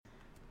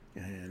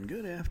and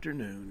good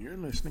afternoon. You're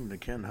listening to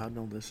Ken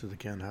Hudnall. This is the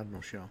Ken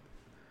Hudnall Show.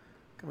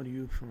 Coming to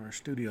you from our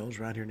studios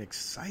right here in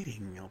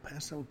exciting El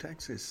Paso,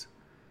 Texas.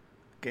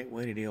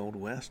 Gateway to the Old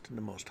West and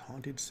the most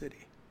haunted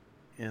city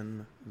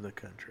in the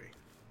country.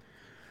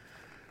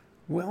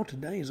 Well,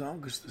 today is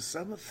August the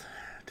 7th,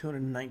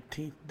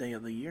 219th day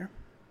of the year.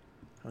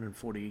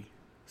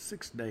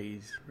 146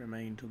 days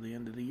remain till the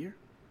end of the year.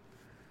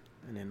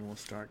 And then we'll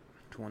start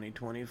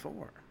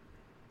 2024.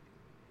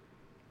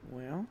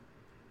 Well,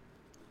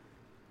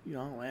 you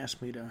all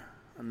asked me to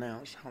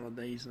announce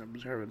holidays and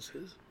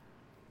observances.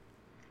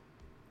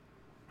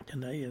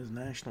 Today is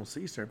National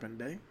Sea Serpent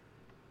Day,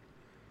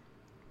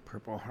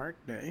 Purple Heart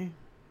Day,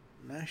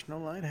 National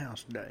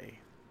Lighthouse Day,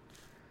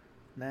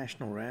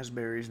 National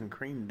Raspberries and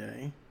Cream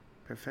Day,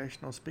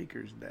 Professional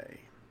Speakers Day.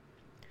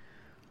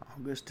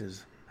 August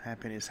is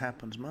Happiness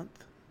Happens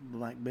Month,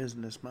 Black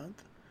Business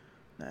Month,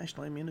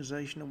 National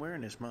Immunization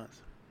Awareness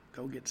Month,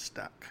 Go Get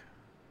Stuck,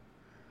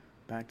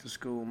 Back to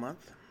School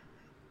Month,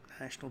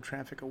 National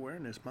Traffic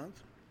Awareness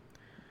Month,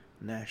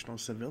 National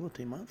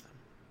Civility Month.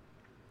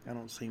 I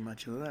don't see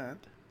much of that.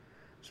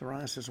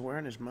 Psoriasis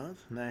Awareness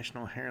Month,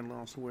 National Hair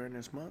Loss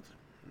Awareness Month,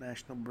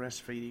 National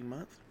Breastfeeding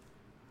Month,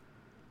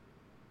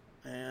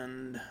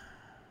 and a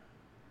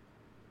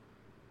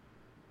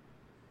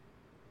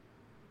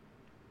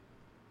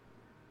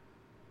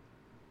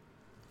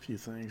few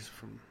things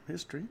from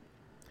history.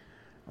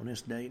 On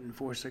this date in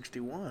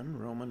 461,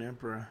 Roman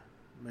Emperor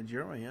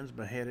Majorian is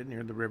beheaded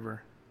near the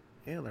river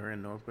Eller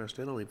in northwest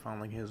Italy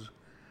following his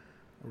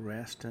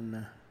arrest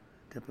and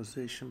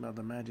deposition by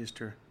the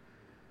Magister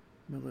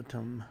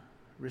Militum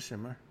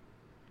Ricimer.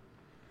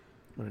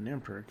 When an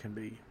emperor can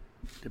be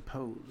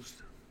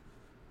deposed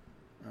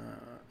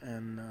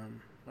and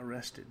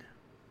arrested.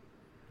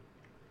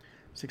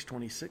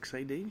 626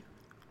 AD,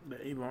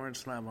 the Avar and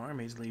Slav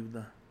armies leave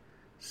the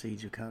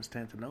siege of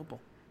Constantinople.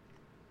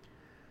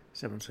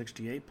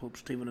 768, Pope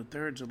Stephen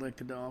III is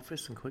elected to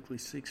office and quickly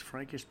seeks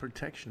Frankish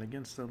protection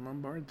against the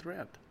Lombard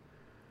threat,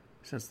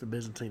 since the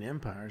Byzantine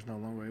Empire is no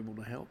longer able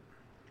to help.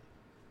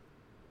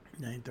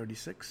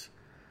 936,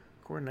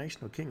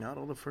 coronation of King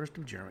Otto I of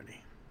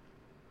Germany.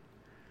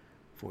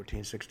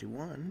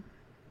 1461,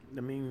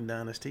 the Ming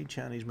Dynasty,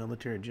 Chinese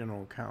military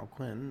general Cao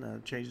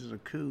Quan stages a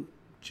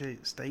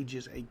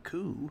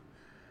coup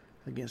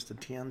against the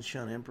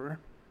Tianshan Emperor.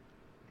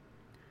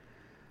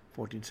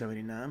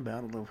 1479,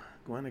 Battle of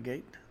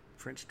Guinegate.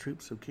 French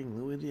troops of King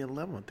Louis XI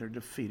are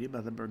defeated by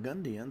the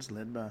Burgundians,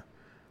 led by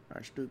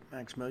Archduke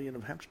Maximilian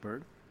of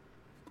Habsburg.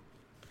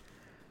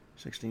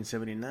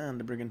 1679,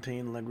 the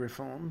brigantine La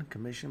Griffon,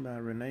 commissioned by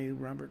René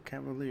Robert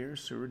Cavalier,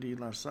 Sieur de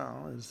La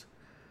Salle, is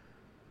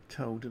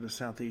towed to the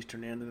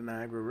southeastern end of the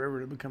Niagara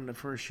River to become the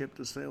first ship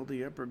to sail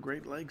the upper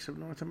Great Lakes of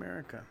North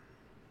America.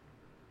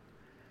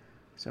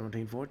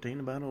 1714,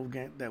 the battle of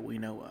that we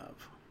know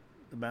of,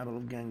 the Battle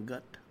of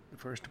Gangut, the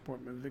first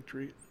important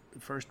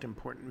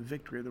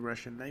victory of the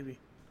Russian Navy.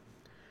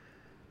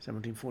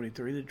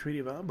 1743, the Treaty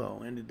of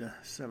Abo ended the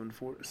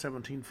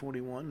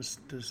 1741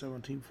 to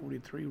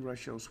 1743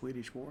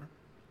 Russo-Swedish War.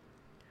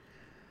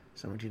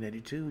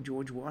 1782,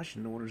 George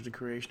Washington orders the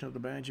creation of the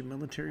Badge of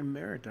Military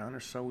Merit to honor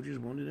soldiers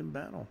wounded in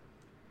battle.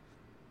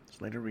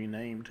 It's later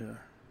renamed to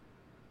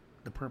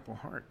the Purple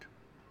Heart.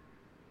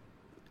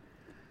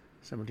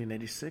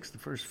 1786, the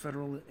first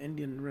federal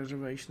Indian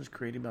reservations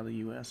created by the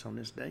U.S. on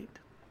this date.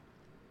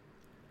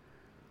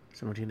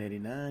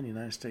 1789, the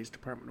United States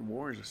Department of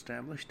War is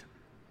established.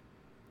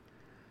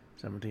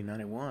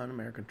 1791,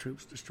 American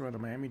troops destroy the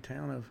Miami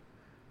town of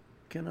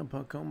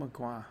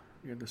Kinapacomaquah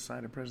near the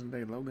site of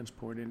present-day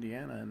Logansport,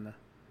 Indiana, in the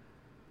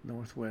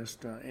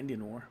Northwest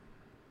Indian War.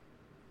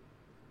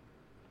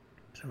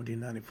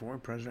 1794,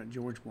 President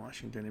George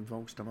Washington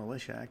invokes the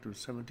Militia Act of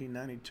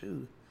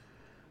 1792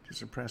 to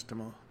suppress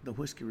the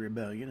Whiskey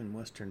Rebellion in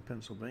western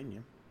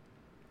Pennsylvania.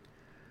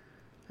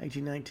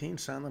 1819,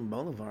 Simon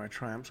Bolivar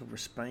triumphs over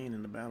Spain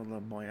in the Battle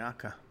of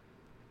Boyaca.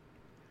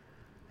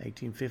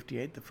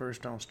 1858, the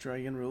first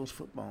Australian rules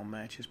football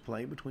match is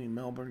played between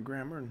Melbourne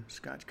Grammar and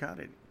Scotch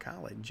College.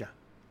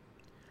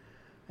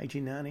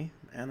 1890,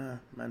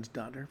 Anna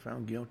Mansdotter,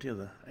 found guilty of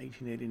the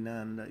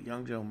 1889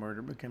 Young Joe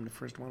murder, became the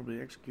first one to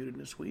be executed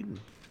in Sweden.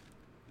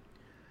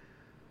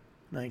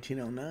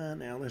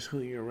 1909, Alice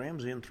Hoyer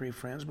Ramsey and three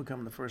friends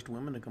become the first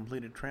women to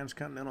complete a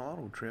transcontinental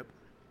auto trip.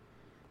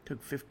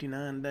 Took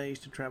 59 days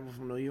to travel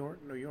from New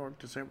York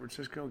to San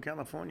Francisco,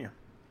 California.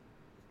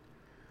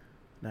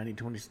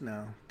 1920.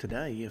 Now,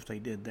 today, if they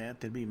did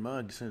that, they'd be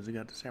mugged as soon as they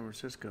got to San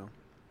Francisco.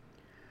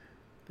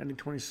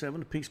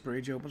 1927, the Peace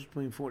Bridge opens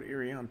between Fort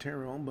Erie,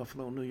 Ontario, and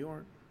Buffalo, New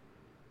York.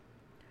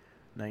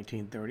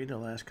 1930, the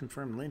last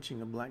confirmed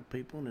lynching of black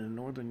people in the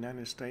northern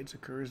United States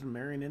occurs in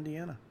Marion,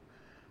 Indiana.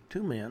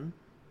 Two men,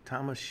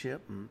 Thomas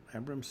Shipp and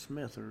Abram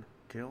Smith, are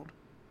killed.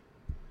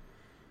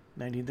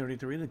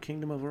 1933, the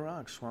Kingdom of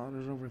Iraq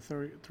slaughters over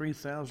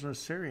 3,000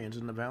 Assyrians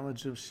in the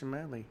village of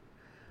Shimali.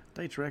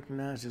 Dates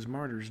recognized as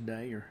Martyrs'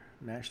 Day, or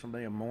National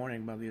Day of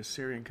Mourning, by the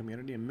Assyrian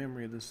community in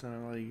memory of the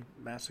Shimali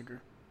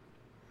massacre.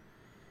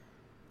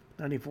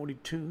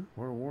 1942,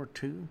 World War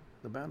II.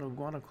 The Battle of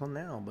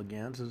Guadalcanal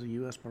begins as the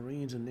U.S.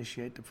 Marines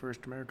initiate the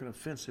first American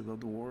offensive of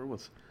the war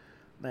with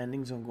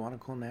landings on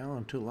Guadalcanal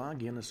and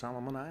Tulagi in the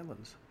Solomon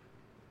Islands.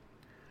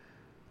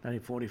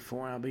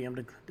 1944,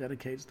 IBM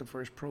dedicates the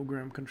first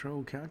program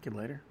control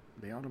calculator,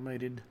 the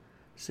automated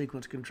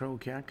sequence control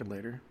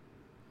calculator.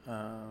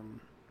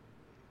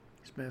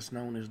 It's best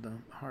known as the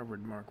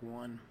Harvard Mark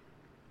I.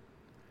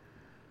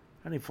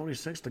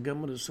 1946, the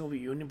government of the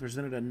Soviet Union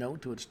presented a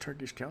note to its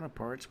Turkish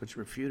counterparts which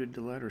refuted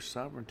the latter's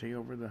sovereignty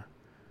over the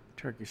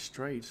Turkish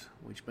Straits,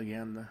 which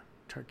began the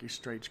Turkish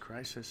Straits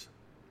crisis.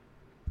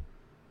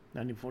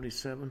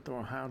 1947,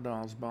 Thor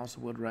Heyerdahl's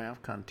balsa wood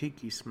raft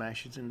Kon-Tiki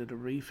smashes into the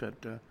reef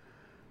at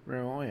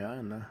Rauoya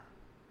in the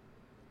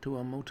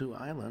Tuamotu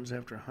Islands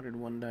after a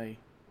 101-day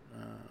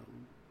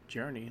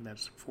journey.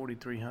 That's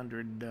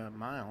 4,300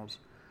 miles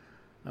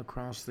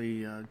across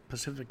the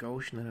Pacific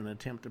Ocean in an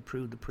attempt to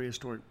prove the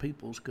prehistoric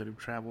peoples could have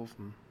traveled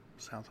from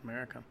South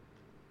America.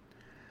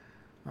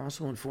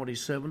 Also in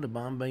 1947, the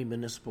Bombay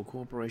Municipal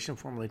Corporation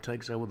formally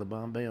takes over the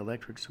Bombay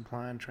Electric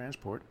Supply and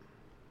Transport.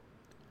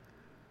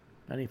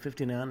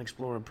 1959,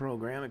 Explorer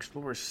program.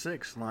 Explorer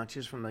 6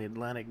 launches from the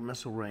Atlantic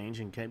Missile Range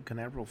in Cape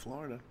Canaveral,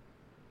 Florida.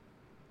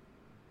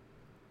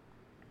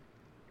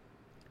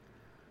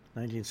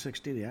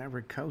 1960, the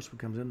Ivory Coast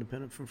becomes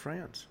independent from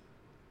France.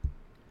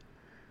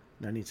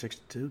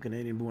 1962,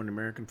 Canadian-born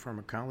American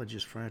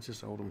pharmacologist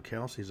Frances Oldham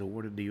Kelsey is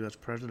awarded the U.S.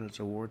 President's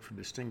Award for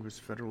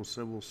Distinguished Federal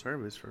Civil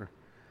Service for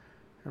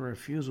her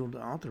refusal to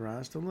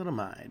authorize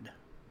thalidomide.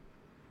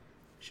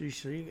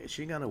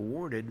 She got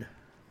awarded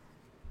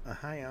a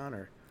high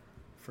honor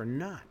for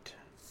not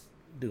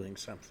doing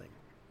something.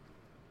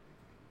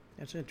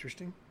 That's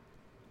interesting.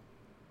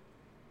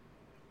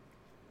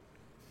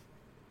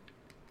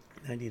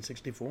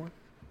 1964,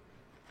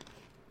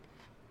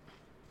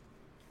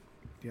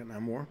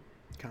 Vietnam War.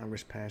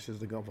 Congress passes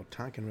the Gulf of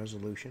Tonkin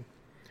Resolution,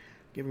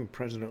 giving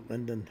President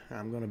Lyndon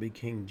I'm going to be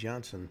King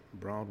Johnson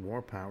broad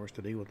war powers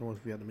to deal with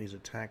North Vietnamese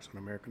attacks on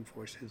American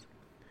forces.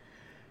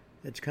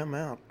 It's come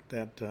out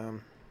that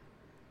the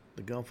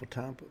Gulf of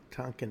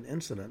Tonkin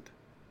incident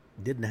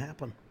didn't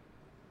happen.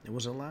 It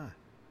was a lie.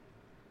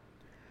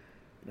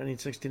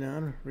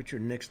 1969,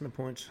 Richard Nixon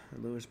appoints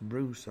Louis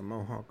Bruce, a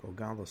Mohawk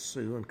Oglala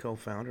Sioux and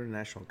co-founder of the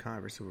National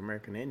Congress of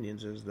American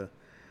Indians, as the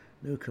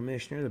new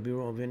commissioner of the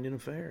Bureau of Indian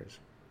Affairs.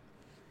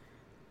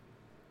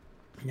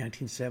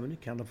 1970,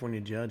 California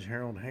Judge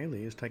Harold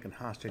Haley is taken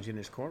hostage in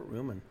his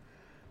courtroom and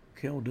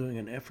killed during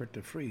an effort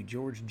to free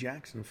George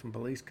Jackson from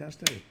police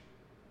custody.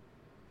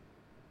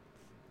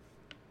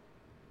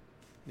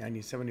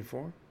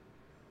 1974,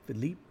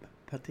 Philippe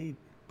Petit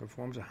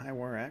performs a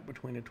high-wire act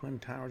between the twin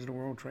towers of the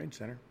World Trade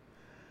Center.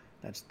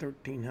 That's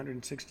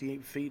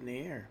 1,368 feet in the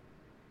air.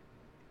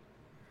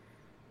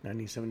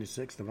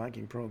 1976, the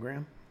Viking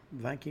program.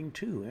 Viking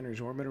 2 enters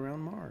orbit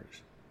around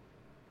Mars.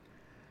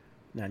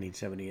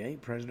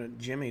 1978, President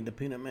Jimmy the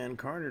Peanut Man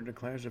Carter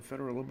declares a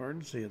federal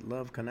emergency at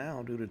Love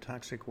Canal due to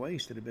toxic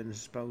waste that had been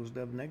disposed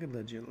of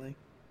negligently.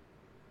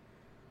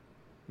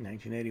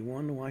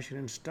 1981, the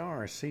Washington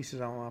Star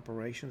ceases all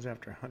operations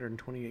after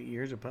 128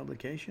 years of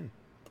publication.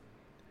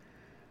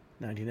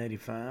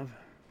 1985,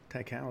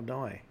 Takao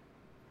Doi,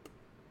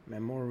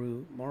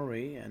 Mamoru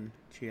Mori, and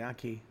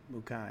Chiaki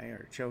Mukai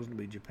are chosen to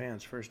be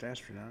Japan's first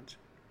astronauts.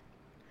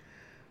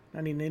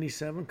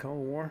 1987,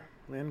 Cold War.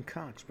 Lynn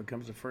Cox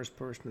becomes the first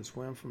person to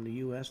swim from the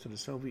U.S. to the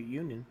Soviet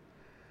Union,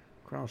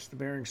 across the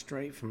Bering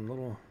Strait from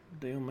Little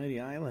Diomede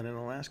Island in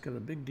Alaska to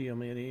Big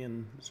Diomede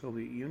in the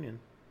Soviet Union.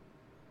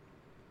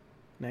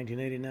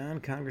 1989,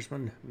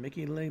 Congressman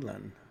Mickey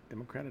Leland,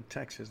 Democrat of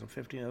Texas, and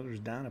 15 others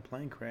die in a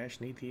plane crash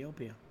in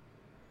Ethiopia.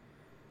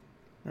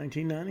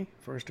 1990,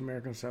 first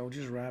American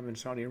soldiers arrive in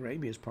Saudi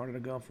Arabia as part of the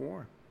Gulf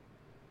War.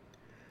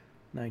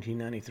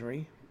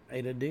 1993,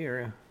 Ada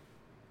Deer,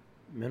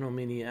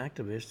 Menominee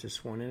activist, is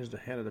sworn in as the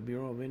head of the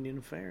Bureau of Indian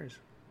Affairs.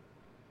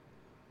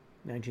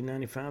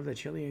 1995, the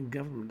Chilean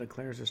government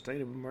declares a state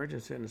of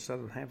emergency in the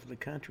southern half of the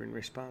country in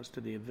response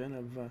to the event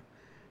of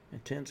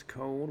intense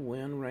cold,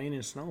 wind, rain,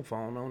 and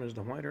snowfall known as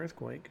the White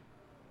Earthquake.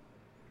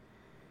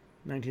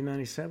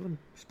 1997,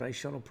 Space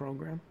Shuttle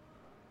program.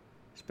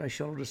 Space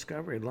Shuttle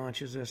Discovery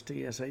launches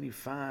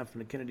STS-85 from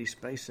the Kennedy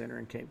Space Center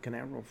in Cape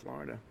Canaveral,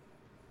 Florida.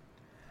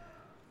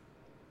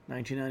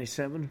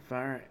 1997,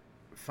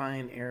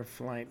 Fine Air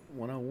Flight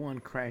 101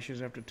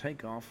 crashes after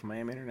takeoff from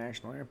Miami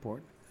International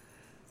Airport.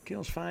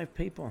 Kills 5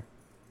 people.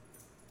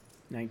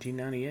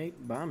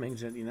 1998,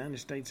 bombings at the United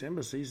States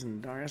embassies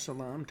in Dar es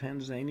Salaam,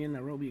 Tanzania, and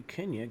Nairobi,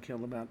 Kenya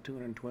killed about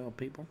 212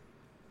 people.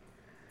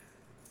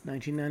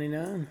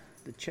 1999,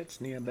 the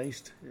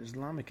Chechnya-based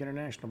Islamic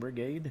International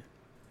Brigade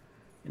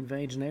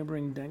invades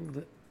neighboring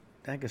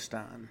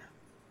Dagestan.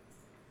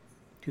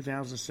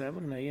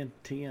 2007, an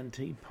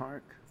AT&T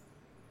Park.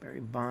 Barry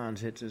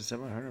Bonds hits his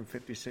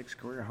 756th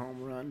career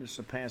home run to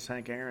surpass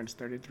Hank Aaron's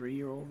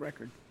 33-year-old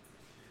record.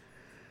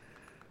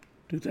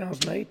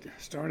 2008,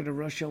 started a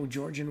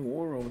Russo-Georgian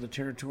war over the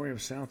territory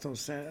of South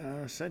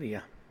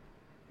Ossetia.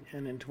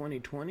 And in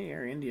 2020,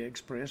 Air India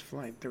Express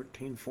Flight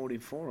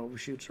 1344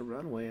 overshoots a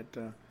runway at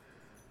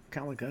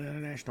Calicut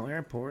International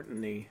Airport,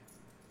 and the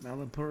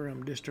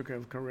Malappuram district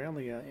of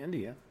Karelia,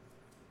 India,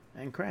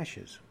 and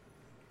crashes.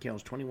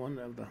 Kills 21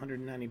 of the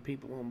 190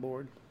 people on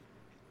board.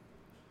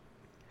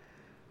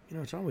 You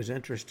know, it's always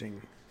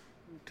interesting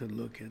to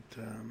look at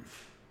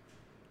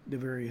the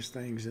various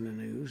things in the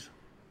news,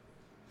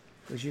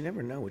 because you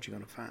never know what you're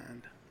going to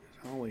find.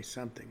 There's always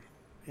something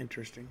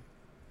interesting.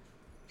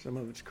 Some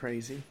of it's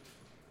crazy.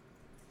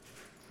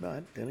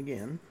 But then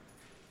again,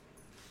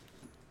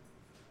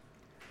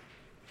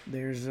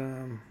 there's,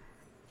 at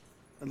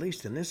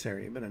least in this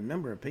area, been a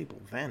number of people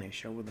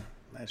vanish over the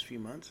last few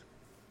months.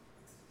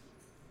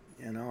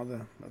 And all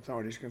the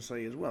authorities can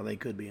say is, well, they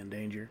could be in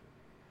danger.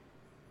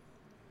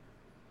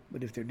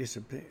 But if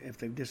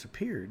they've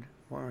disappeared,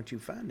 why aren't you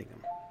finding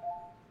them?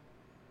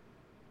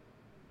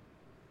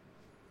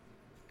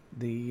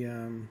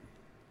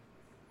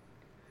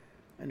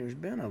 And there's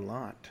been a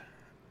lot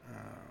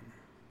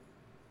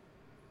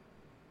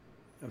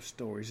of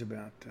stories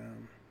about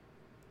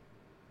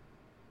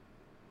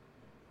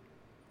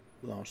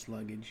lost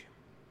luggage.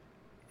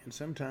 And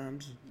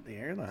sometimes the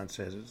airline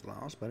says it's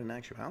lost, but in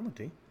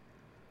actuality,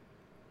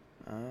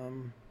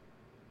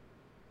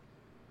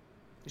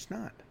 it's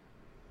not.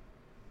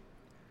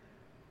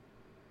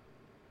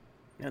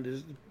 Now,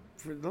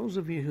 for those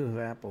of you who have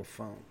Apple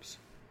phones,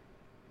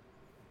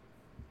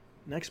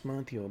 next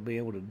month you'll be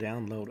able to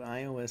download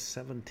iOS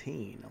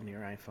 17 on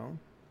your iPhone,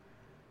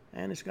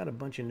 and it's got a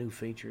bunch of new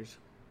features.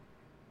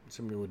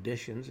 Some new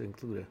additions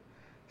include a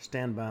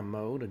standby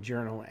mode, a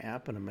journal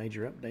app, and a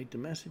major update to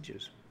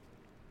messages.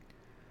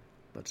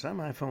 But some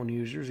iPhone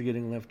users are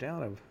getting left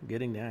out of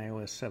getting the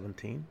iOS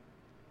 17,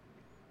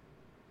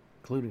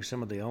 including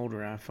some of the older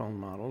iPhone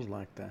models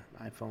like the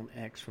iPhone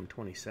X from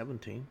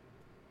 2017.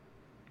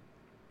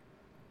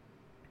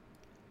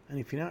 And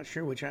if you're not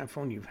sure which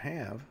iPhone you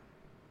have,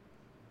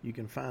 you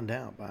can find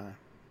out by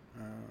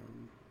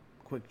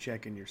quick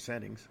checking your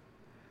settings.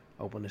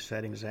 Open the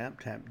Settings app,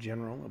 tap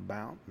General,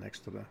 About,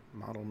 next to the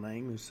model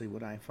name, and see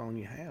what iPhone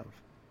you have.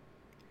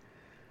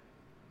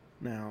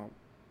 Now,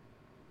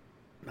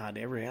 not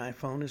every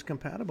iPhone is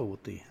compatible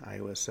with the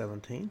iOS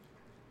 17.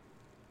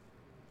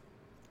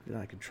 If you'd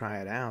like to try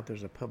it out,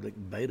 there's a public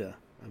beta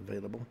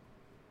available.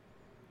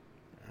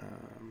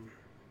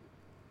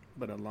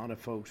 But a lot of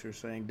folks are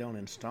saying don't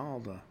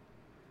install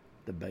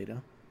the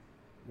beta.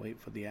 Wait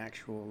for the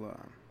actual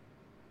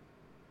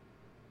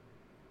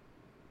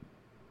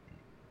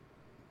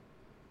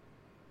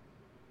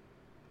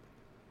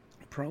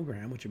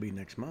program, which will be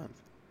next month.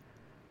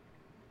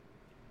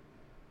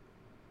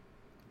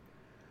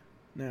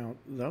 Now,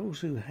 those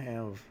who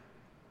have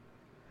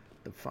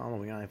the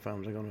following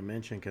iPhones I'm going to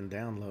mention can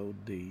download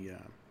the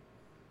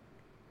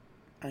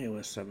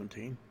iOS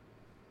 17.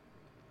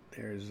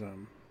 There's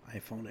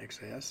iPhone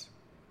XS,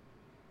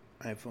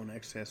 iPhone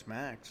XS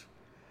Max,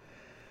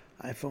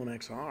 iPhone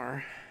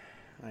XR,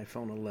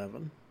 iPhone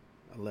 11,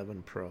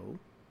 11 Pro,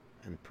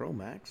 and Pro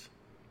Max,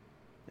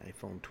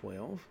 iPhone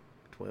 12,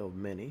 12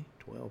 Mini,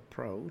 12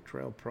 Pro,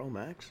 12 Pro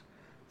Max,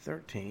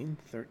 13,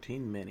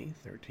 13 Mini,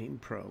 13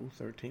 Pro,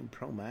 13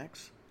 Pro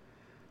Max,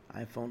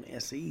 iPhone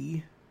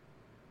SE,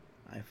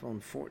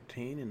 iPhone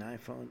 14, and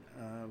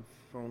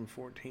iPhone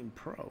 14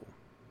 Pro.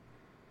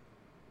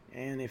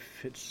 And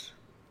if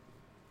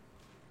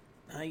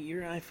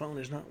your iPhone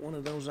is not one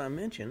of those I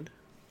mentioned,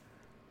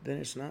 then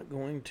it's not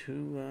going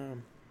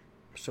to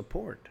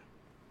support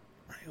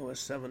iOS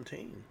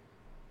 17.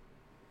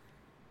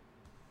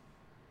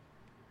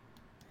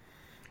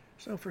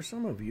 So for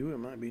some of you, it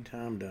might be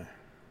time to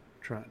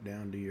trot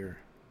down to your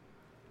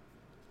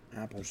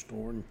Apple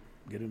store and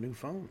get a new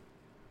phone.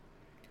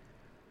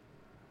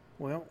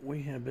 Well,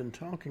 we have been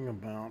talking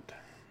about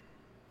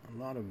a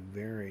lot of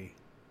very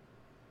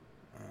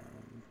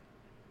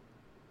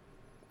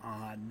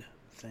odd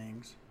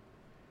things.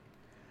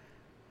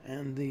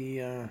 And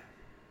you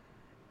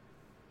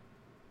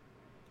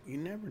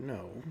never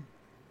know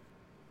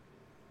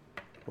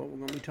what we're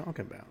going to be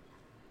talking about.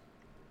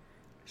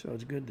 So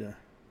it's good to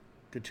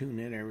tune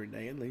in every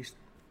day, at least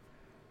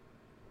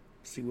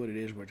see what it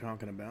is we're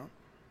talking about.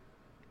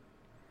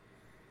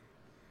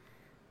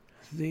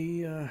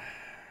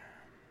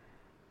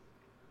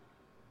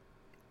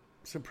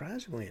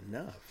 Surprisingly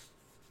enough,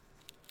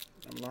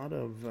 a lot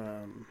of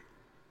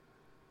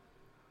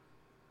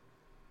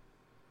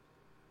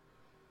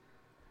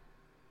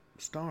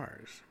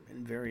stars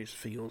in various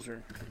fields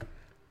are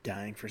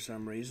dying for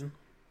some reason.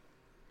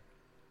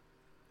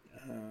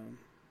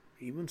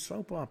 Even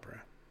soap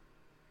opera.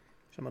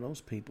 Some of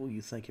those people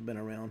you think have been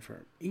around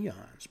for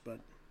eons, but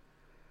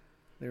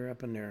they're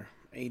up in their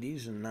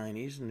 80s and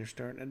 90s and they're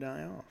starting to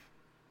die off.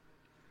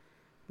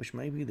 Which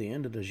may be the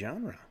end of the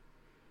genre.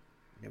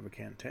 Never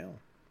can tell.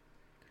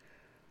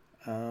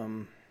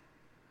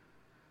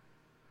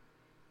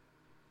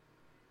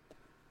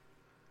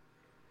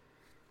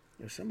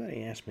 If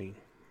somebody asked me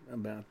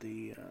about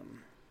the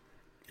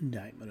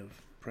indictment of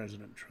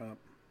President Trump,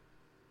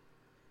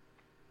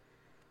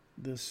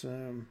 this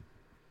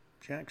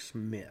Jack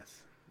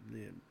Smith,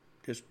 the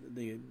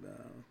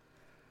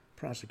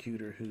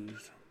prosecutor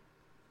who's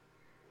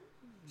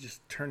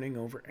just turning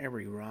over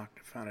every rock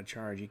to find a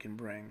charge he can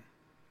bring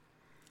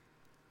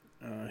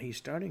he's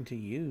starting to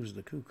use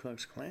the Ku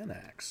Klux Klan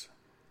axe.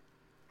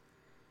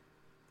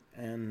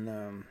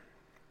 And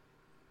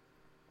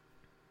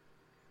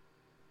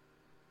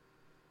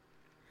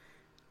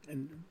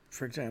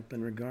for example,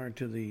 in regard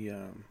to the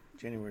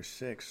January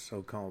 6th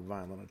so-called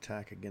violent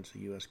attack against the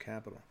U.S.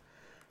 Capitol,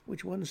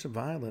 which wasn't so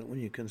violent when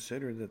you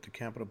consider that the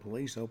Capitol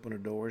Police opened the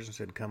doors and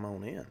said, "Come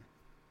on in."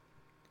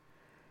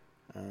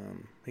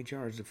 He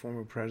charged the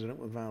former president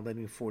with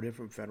violating 4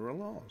 different federal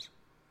laws.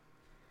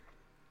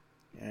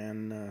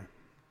 And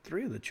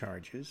 3 of the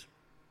charges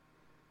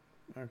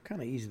are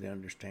kind of easy to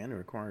understand. They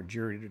require a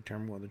jury to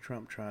determine whether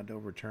Trump tried to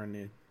overturn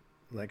the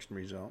election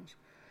results,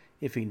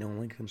 if he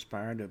knowingly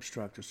conspired to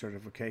obstruct the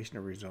certification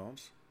of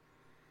results.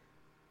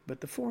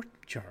 But the 4th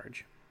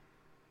charge,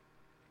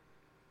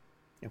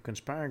 of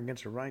conspiring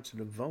against the rights of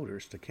the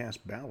voters to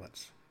cast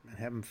ballots and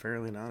have them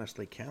fairly and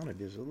honestly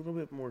counted, is a little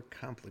bit more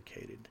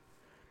complicated.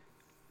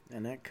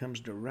 And that comes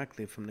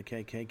directly from the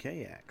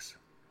KKK acts.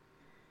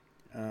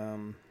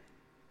 The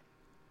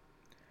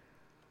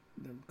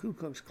Ku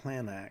Klux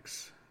Klan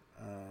acts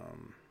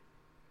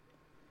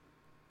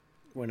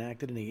were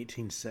enacted in the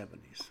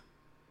 1870s.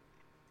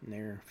 And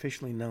they're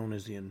officially known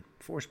as the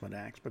Enforcement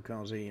Acts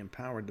because they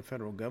empowered the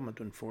federal government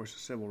to enforce the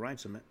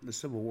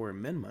Civil War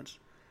Amendments,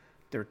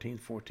 13th,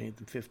 14th,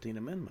 and 15th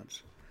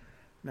Amendments.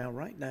 Now,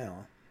 right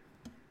now,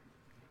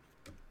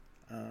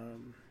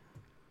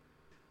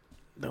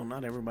 though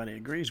not everybody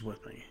agrees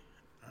with me,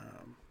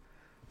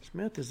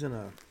 Smith is in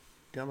a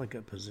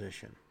delicate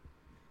position.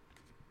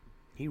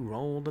 He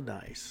rolled the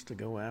dice to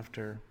go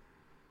after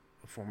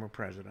a former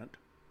president.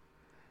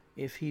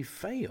 If he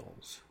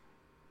fails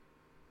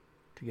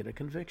to get a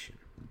conviction,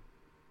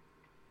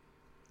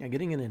 now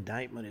getting an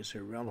indictment is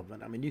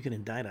irrelevant. I mean, you can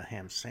indict a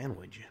ham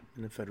sandwich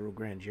in the federal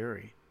grand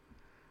jury.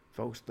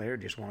 Folks there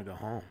just want to go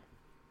home.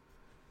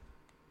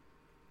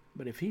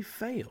 But if he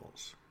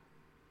fails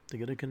to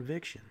get a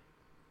conviction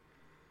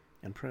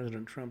and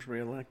President Trump's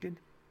reelected,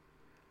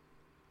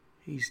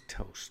 he's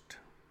toast.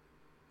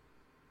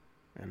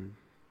 And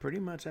pretty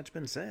much that's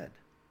been said.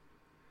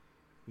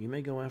 You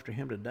may go after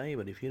him today,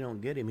 but if you don't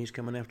get him, he's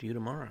coming after you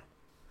tomorrow.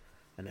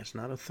 And that's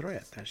not a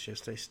threat. That's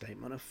just a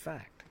statement of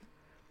fact.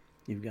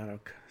 You've got a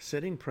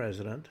sitting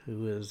president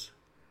who is,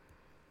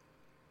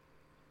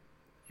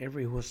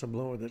 every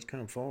whistleblower that's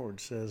come forward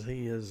says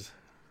he is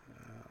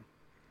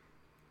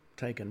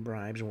taking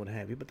bribes and what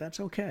have you, but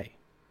that's okay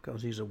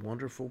because he's a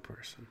wonderful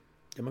person.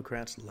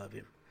 Democrats love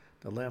him.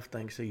 The left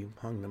thinks he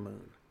hung the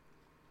moon.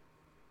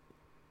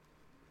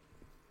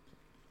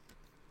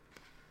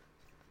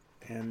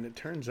 And it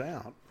turns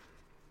out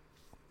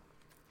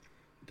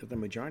that the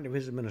majority of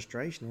his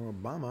administration were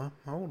Obama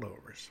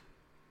holdovers.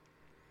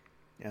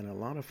 And a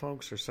lot of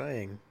folks are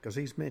saying, because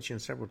he's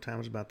mentioned several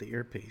times about the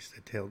earpiece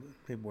that tell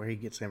people where he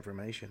gets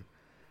information.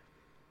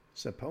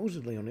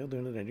 Supposedly on the other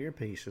end of that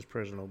earpiece is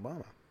President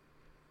Obama.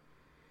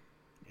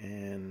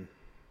 And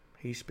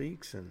he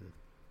speaks and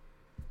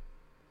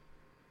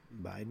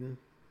Biden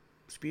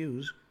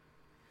spews.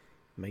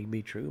 May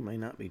be true, may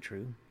not be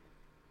true.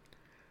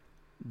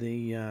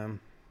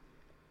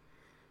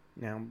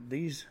 Now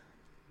these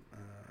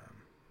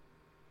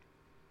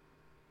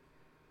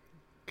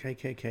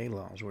KKK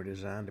laws were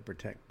designed to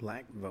protect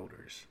black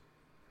voters,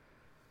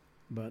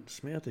 but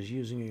Smith is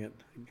using it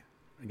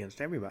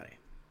against everybody.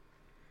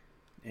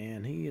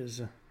 And he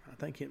is, I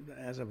think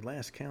as of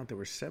last count, there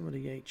were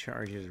 78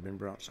 charges that have been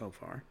brought so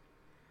far.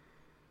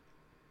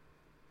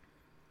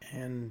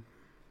 And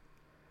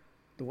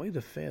the way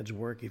the feds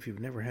work, if you've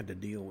never had to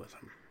deal with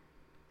them,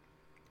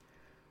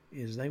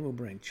 is they will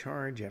bring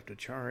charge after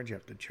charge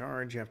after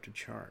charge after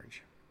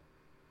charge.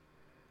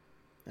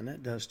 And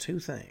that does 2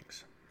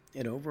 things.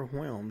 It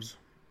overwhelms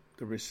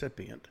the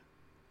recipient.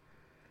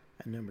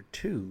 And number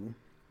 2,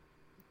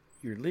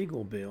 your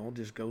legal bill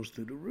just goes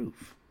through the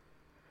roof.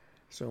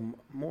 So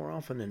more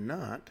often than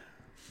not,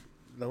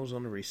 those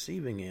on the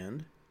receiving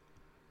end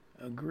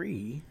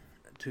agree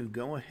to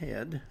go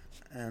ahead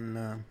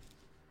and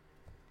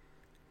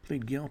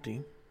plead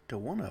guilty to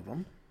one of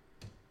them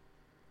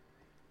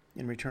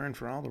in return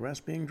for all the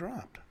rest being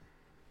dropped.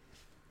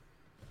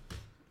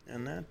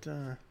 And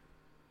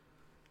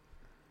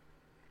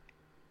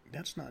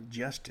that's not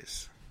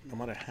justice, no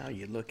matter how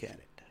you look at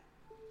it.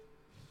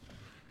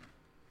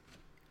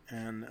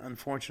 And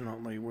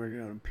unfortunately, we're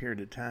in a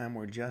period of time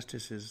where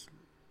justice is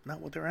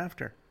not what they're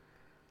after.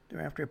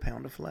 They're after a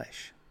pound of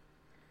flesh.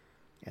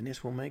 And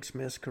this will make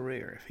Smith's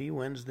career. If he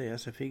wins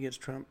this, if he gets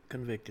Trump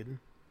convicted,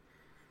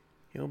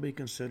 he'll be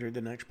considered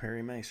the next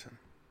Perry Mason.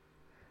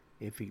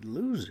 If he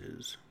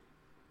loses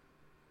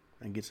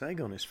and gets egg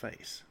on his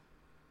face,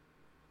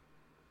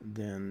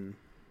 then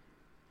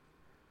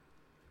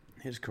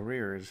his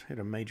career has hit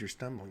a major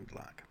stumbling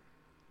block.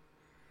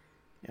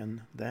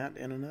 And that,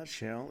 in a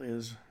nutshell,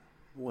 is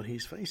what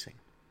he's facing.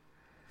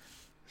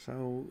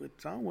 So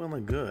it's all well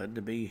and good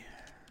to be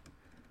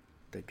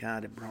the guy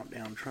that brought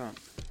down Trump,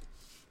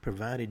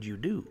 provided you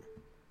do.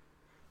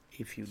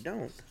 If you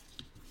don't,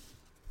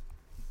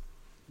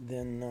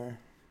 then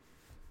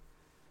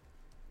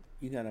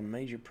you got a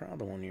major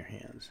problem on your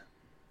hands.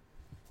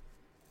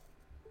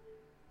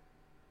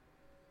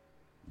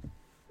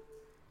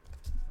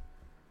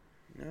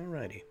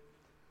 Alrighty.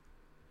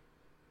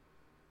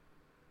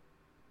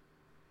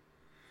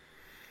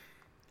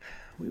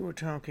 We were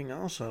talking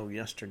also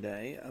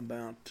yesterday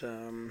about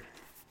some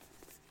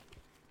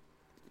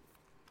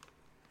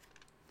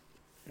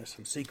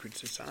secret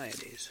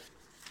societies,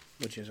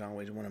 which is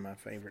always one of my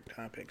favorite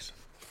topics.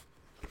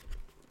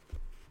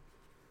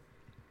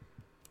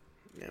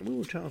 And we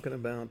were talking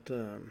about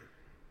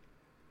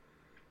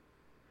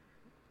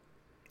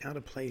out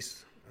of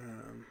place.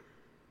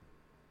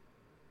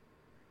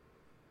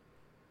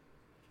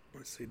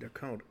 Let's see, they're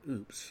called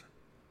OOPS.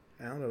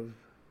 Out of.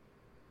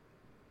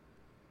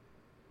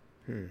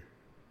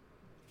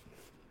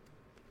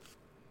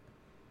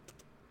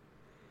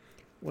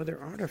 Well,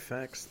 they're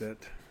artifacts that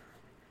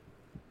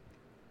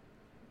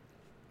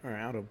are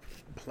out of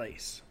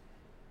place.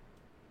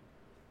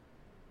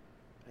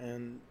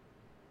 And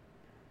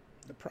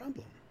the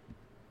problem,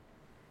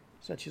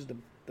 such as the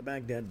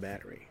Baghdad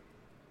battery,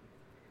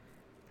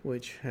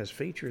 which has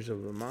features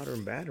of a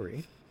modern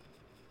battery,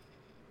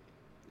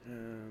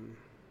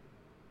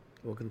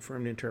 will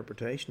confirm the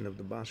interpretation of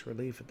the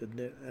bas-relief at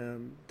the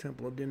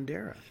Temple of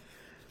Dendera,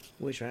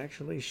 which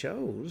actually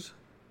shows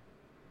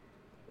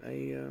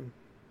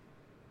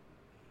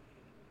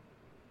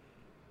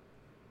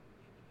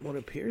what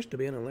appears to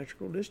be an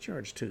electrical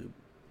discharge tube,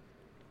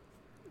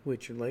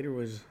 which later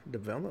was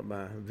developed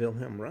by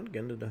Wilhelm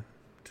Röntgen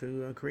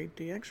to create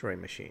the X-ray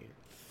machine.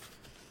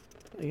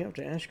 You have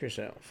to ask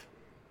yourself,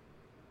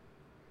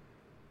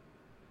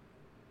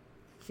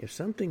 if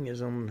something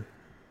is on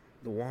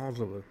the walls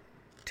of a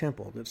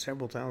temple that's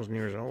several thousand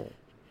years old,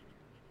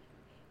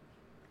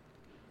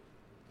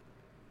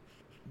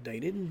 they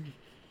didn't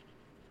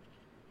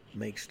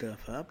make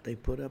stuff up, they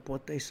put up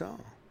what they saw.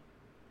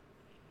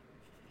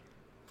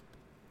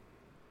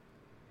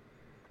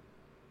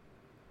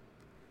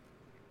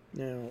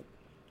 Now,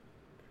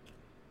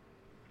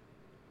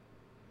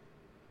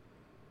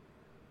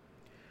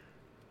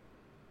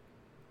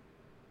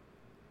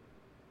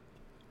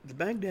 the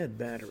Baghdad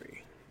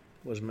battery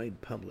was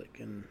made public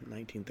in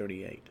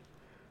 1938,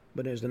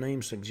 but as the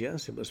name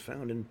suggests, it was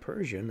found in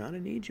Persia, not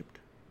in Egypt.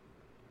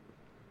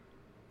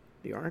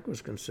 The ark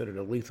was considered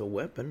a lethal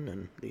weapon,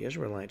 and the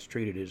Israelites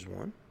treated it as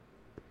one.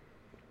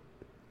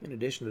 In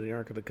addition to the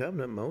Ark of the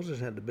Covenant, Moses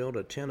had to build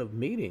a tent of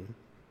meeting,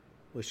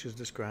 which is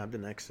described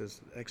in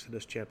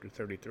Exodus chapter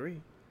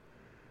 33.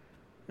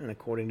 And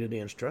according to the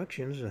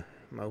instructions,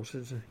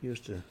 Moses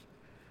used to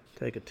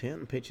take a tent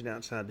and pitch it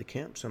outside the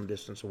camp some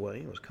distance away.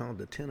 It was called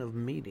the tent of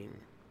meeting.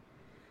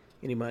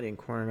 Anybody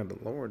inquiring of the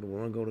Lord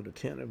will go to the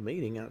tent of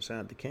meeting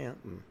outside the camp,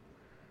 and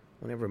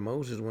whenever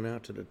Moses went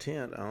out to the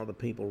tent, all the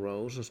people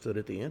rose and stood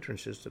at the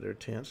entrances to their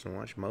tents and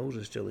watched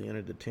Moses till he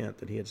entered the tent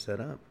that he had set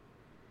up.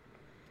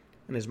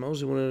 And as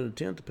Moses went into the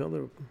tent, the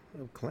pillar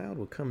of cloud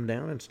would come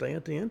down and stay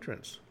at the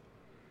entrance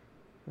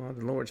while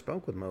the Lord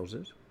spoke with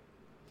Moses.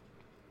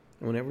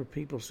 And whenever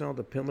people saw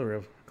the pillar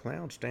of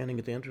cloud standing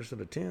at the entrance of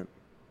the tent,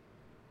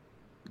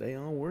 they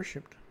all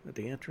worshipped at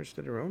the entrance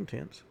to their own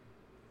tents.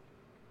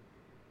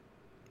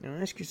 Now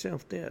ask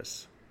yourself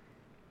this.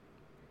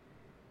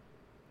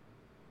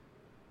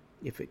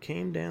 If it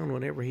came down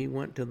whenever he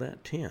went to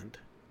that tent,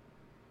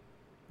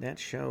 that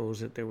shows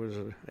that there was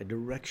a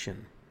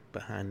direction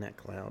behind that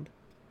cloud.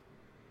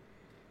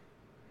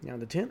 Now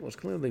the tent was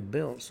clearly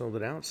built so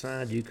that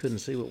outside you couldn't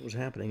see what was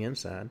happening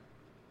inside.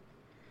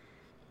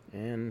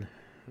 And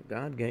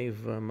God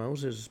gave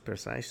Moses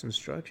precise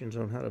instructions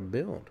on how to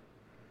build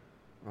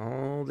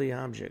all the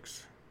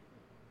objects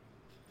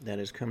that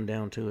has come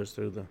down to us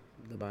through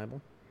the Bible.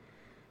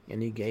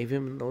 And he gave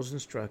him those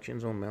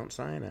instructions on Mount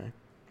Sinai.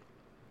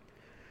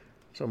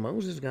 So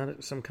Moses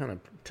got some kind of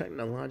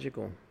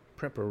technological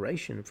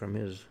preparation from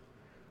his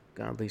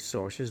godly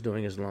sources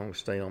during his long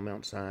stay on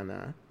Mount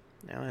Sinai.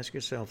 Now ask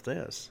yourself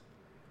this.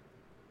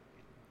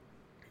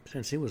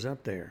 Since he was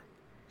up there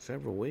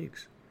several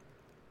weeks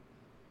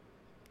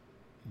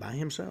by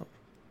himself,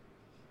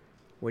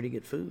 where'd he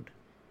get food?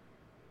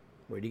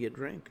 Where'd he get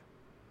drink?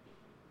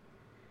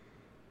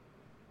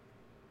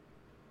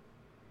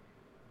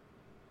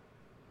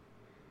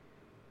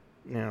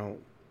 Now,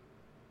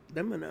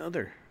 them and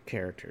other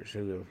characters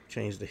who have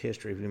changed the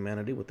history of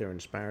humanity with their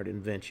inspired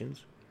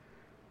inventions,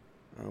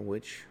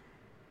 which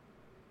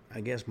I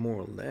guess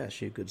more or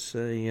less you could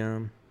say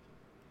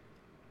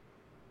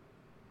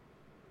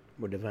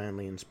were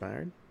divinely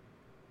inspired.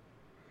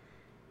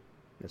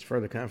 It's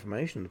further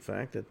confirmation of the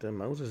fact that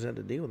Moses had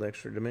to deal with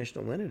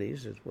extra-dimensional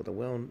entities with a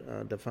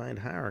well-defined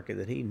hierarchy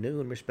that he knew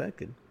and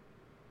respected.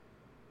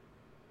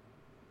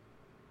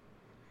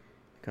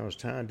 Because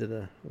tied to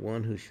the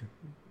one who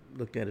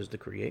looked at as the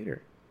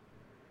creator,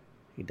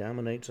 he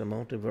dominates a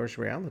multiverse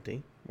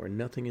reality where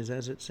nothing is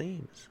as it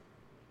seems.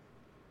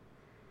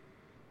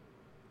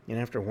 And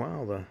after a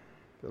while,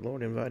 the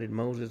Lord invited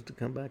Moses to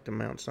come back to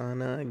Mount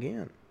Sinai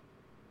again.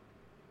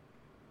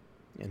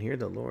 And here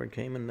the Lord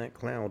came in that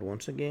cloud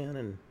once again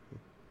and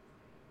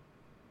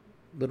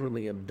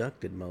literally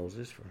abducted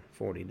Moses for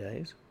 40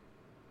 days.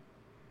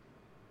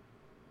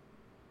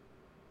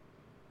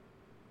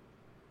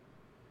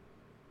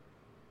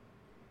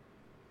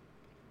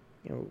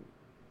 You know,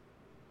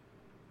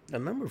 The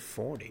number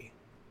 40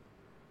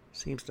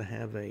 seems to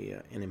have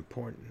an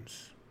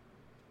importance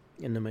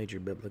in the major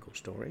biblical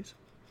stories.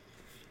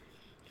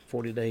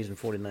 40 days and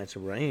 40 nights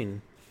of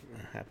rain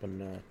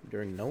happened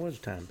during Noah's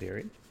time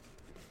period.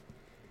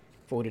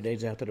 40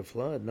 days after the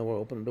flood, Noah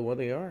opened the door of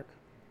the ark.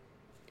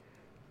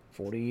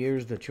 40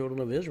 years the children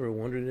of Israel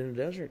wandered in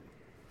the desert.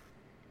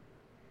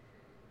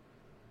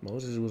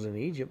 Moses was in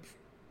Egypt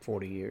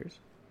 40 years,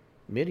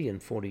 Midian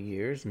 40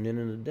 years, and then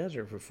in the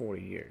desert for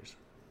 40 years.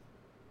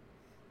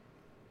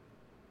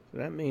 So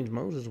that means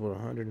Moses was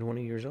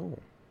 120 years old.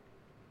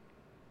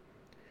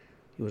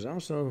 He was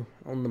also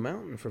on the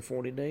mountain for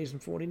 40 days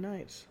and 40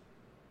 nights.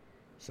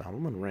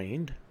 Solomon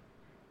reigned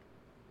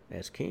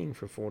as king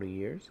for 40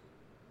 years.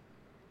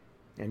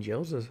 And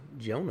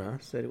Jonah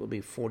said it would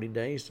be 40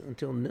 days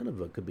until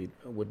Nineveh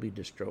would be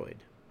destroyed.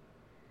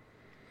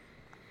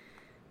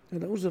 Now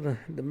those are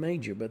the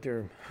major, but there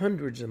are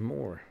hundreds of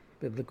more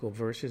biblical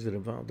verses that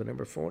involve the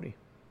number 40.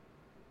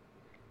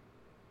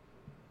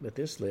 But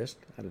this list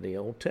out of the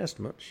Old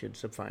Testament should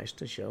suffice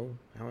to show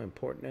how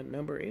important that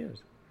number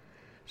is.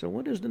 So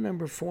what does the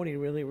number 40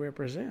 really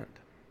represent?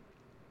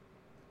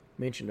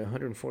 Mentioned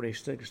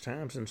 146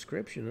 times in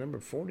Scripture, the number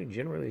 40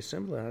 generally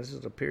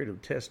symbolizes a period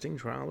of testing,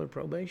 trial, or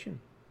probation.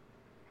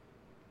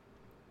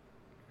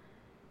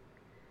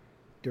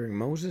 During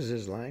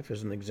Moses' life,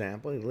 as an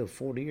example, he lived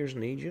 40 years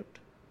in Egypt.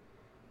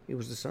 He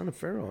was the son of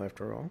Pharaoh,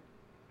 after all.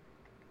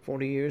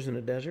 40 years in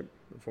the desert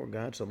before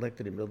God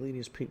selected him to lead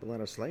his people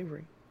out of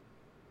slavery.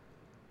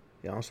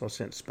 He also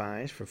sent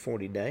spies for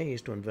 40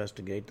 days to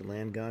investigate the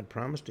land God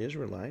promised the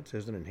Israelites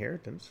as an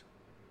inheritance.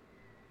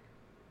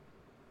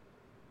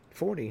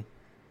 40,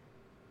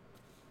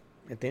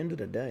 at the end of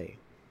the day,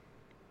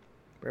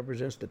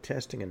 represents the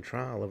testing and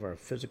trial of our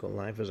physical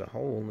life as a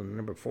whole, and the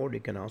number 40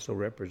 can also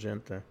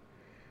represent the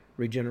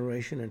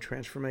regeneration and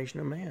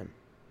transformation of man.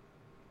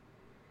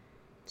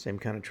 Same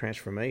kind of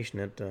transformation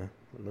that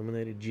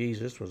illuminated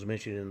Jesus was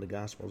mentioned in the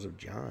Gospels of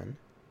John.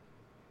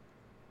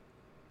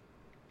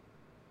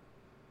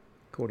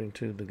 According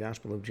to the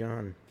Gospel of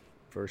John,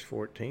 verse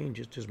 14,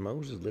 just as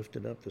Moses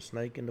lifted up the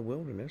snake in the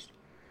wilderness,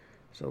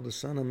 so the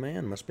Son of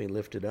Man must be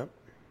lifted up,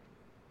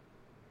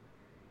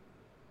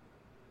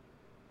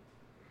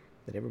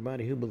 that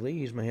everybody who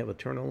believes may have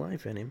eternal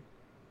life in him.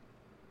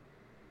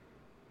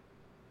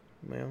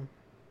 Well,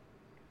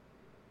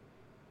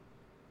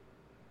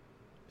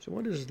 so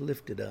what does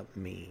lifted up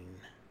mean?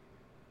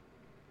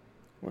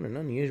 What an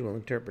unusual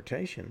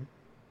interpretation.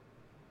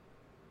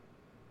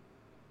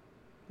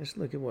 Let's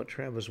look at what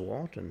Travis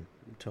Walton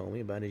told me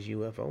about his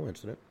UFO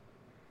incident.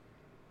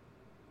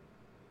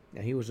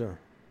 Now, he was an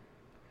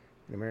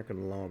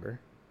American logger,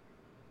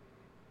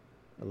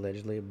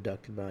 allegedly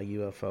abducted by a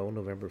UFO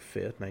November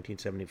 5th,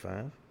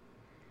 1975.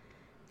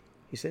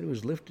 He said he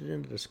was lifted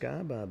into the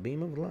sky by a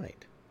beam of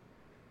light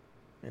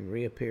and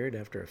reappeared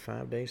after a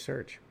 5-day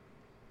search.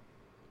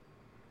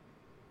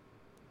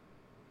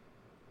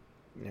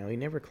 Now, he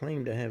never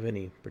claimed to have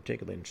any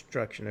particular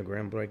instruction or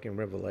groundbreaking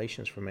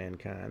revelations for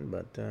mankind,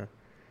 but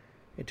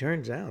it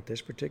turns out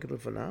this particular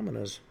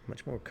phenomenon is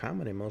much more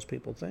common than most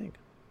people think.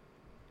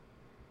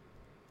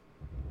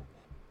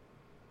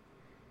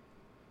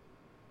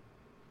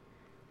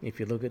 If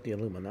you look at the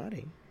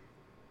Illuminati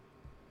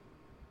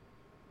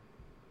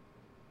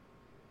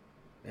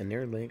and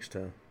their links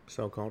to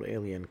so-called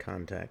alien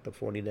contact, the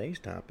 40 days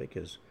topic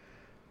is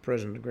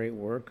present the great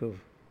work of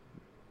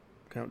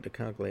Count de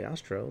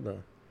Cagliostro,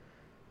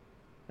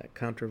 that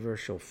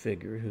controversial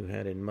figure who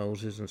had in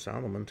Moses and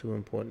Solomon 2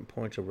 important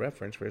points of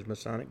reference for his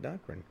Masonic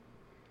doctrine.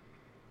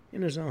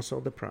 And there's also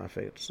the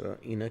prophets,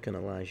 Enoch and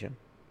Elijah,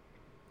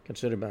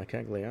 considered by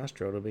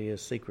Cagliostro to be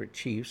his secret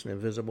chiefs and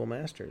invisible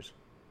masters,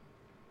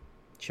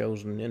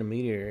 chosen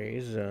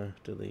intermediaries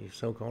to the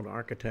so-called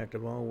architect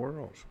of all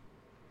worlds.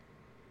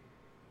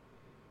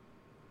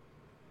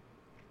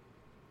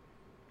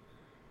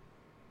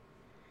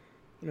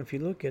 If you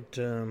look at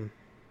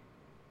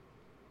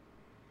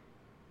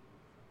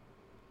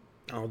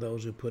all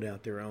those who put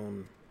out their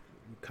own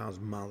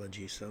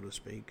cosmology, so to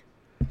speak,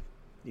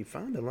 you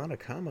find a lot of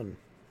common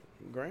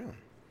ground.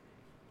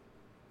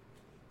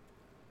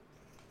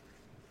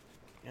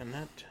 And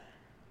that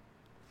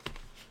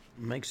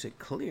makes it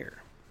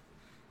clear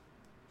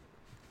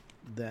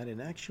that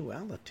in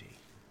actuality,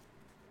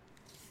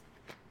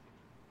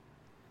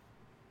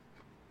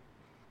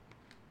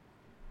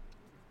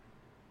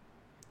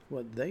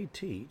 what they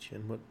teach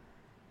and what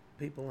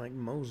people like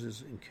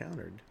Moses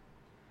encountered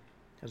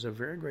has a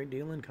very great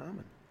deal in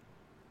common.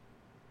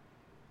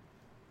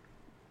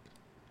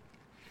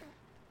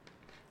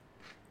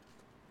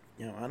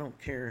 I don't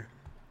care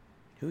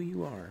who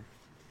you are.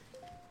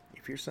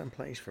 If you're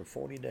someplace for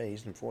 40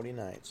 days and 40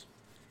 nights,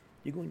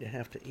 you're going to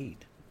have to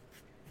eat.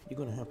 You're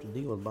going to have to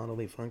deal with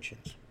bodily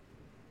functions.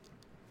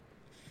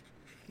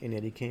 And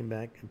yet he came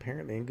back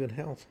apparently in good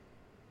health.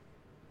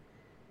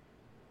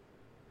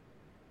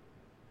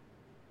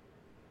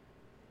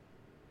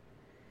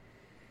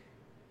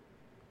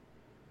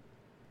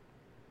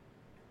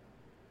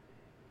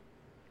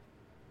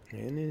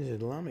 In his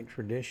Islamic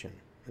tradition,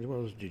 as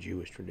well as the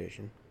Jewish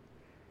tradition,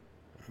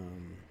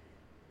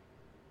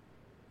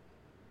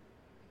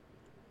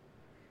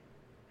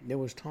 There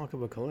was talk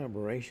of a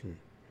collaboration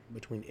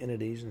between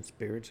entities and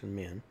spirits and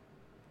men.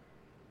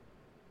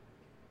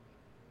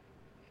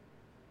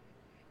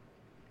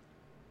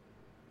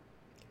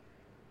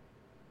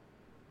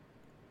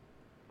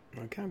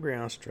 Now,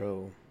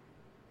 Cagliostro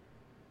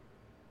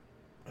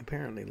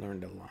apparently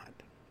learned a lot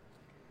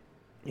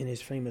in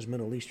his famous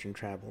Middle Eastern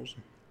travels,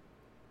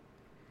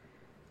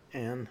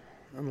 and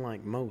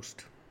unlike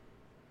most,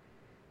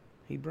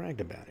 he bragged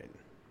about it.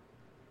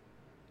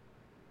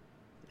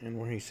 And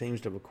where he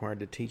seems to have acquired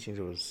the teachings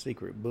of a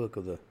secret book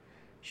of the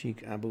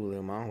Sheikh Abu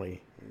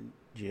al-Mali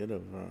Jid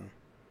of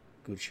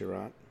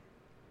Gujarat,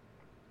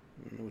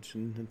 which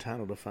is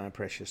entitled The Five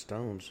Precious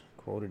Stones,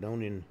 quoted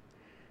only in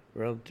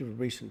relatively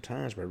recent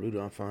times by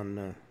Rudolf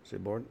von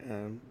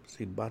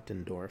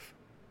Siebenbürtendorf,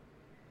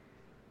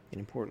 an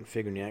important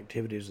figure in the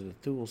activities of the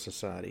Thule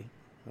Society,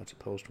 that's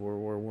opposed to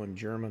World War I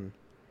German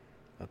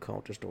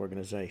occultist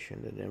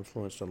organization that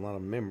influenced a lot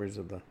of members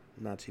of the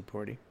Nazi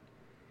Party.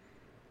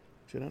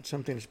 So that's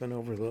something that's been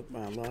overlooked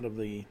by a lot of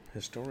the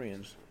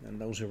historians and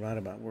those who write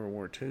about World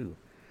War II.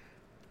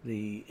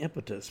 The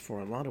impetus for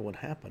a lot of what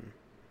happened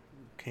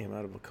came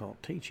out of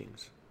occult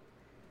teachings,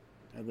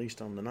 at least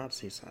on the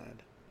Nazi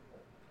side.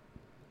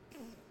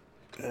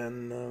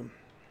 And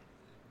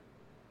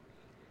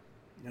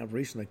I've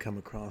recently come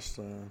across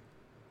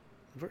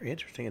very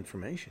interesting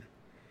information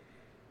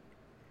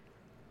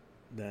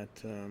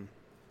that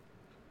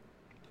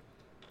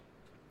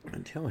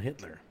until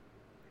Hitler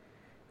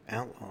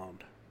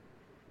outlawed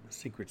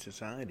secret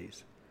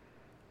societies,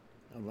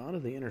 a lot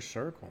of the inner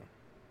circle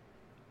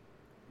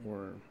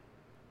were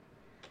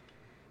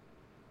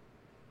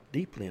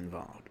deeply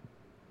involved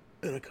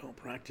in occult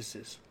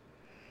practices.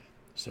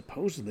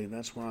 Supposedly,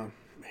 that's why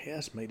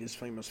Hess made his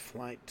famous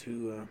flight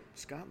to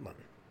Scotland.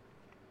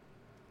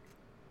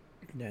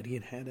 That he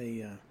had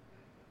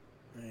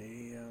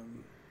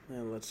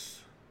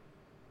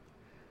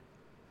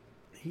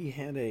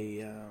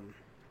a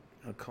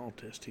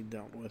occultist he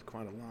dealt with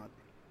quite a lot,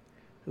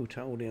 who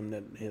told him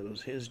that it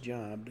was his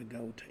job to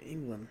go to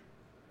England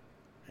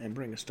and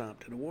bring a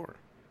stop to the war.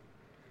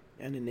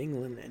 And in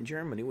England and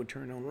Germany would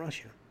turn on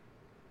Russia.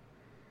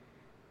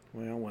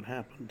 Well, what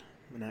happened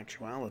in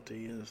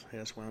actuality is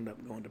Hess wound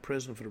up going to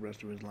prison for the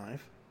rest of his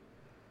life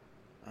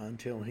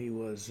until he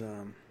was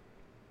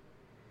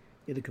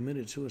either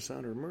committed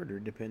suicide or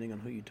murdered, depending on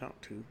who you talk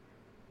to.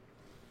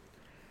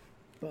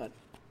 But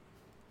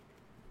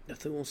the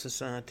Thule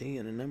Society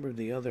and a number of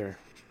the other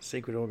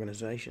secret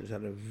organizations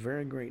had a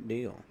very great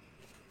deal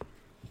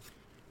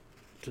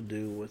to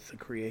do with the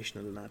creation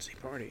of the Nazi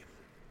Party.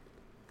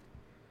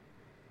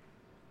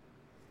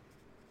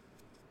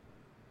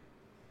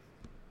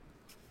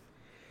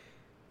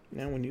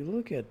 Now, when you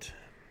look at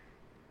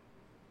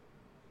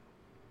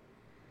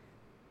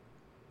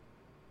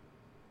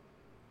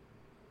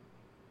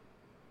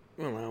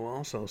well, I will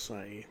also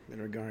say,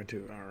 in regard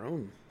to our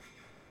own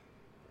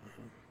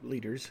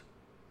leaders,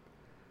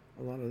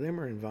 a lot of them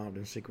are involved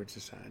in secret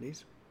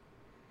societies.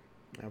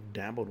 I've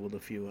dabbled with a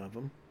few of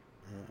them,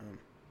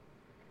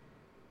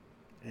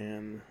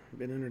 and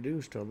been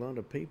introduced to a lot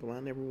of people I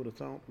never would have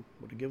thought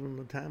would have given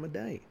them the time of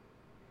day,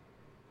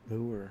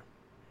 who were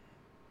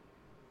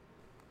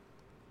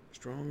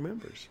strong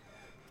members.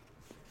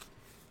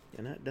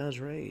 And that does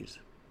raise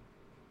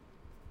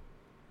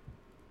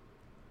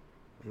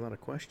a lot of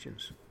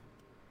questions.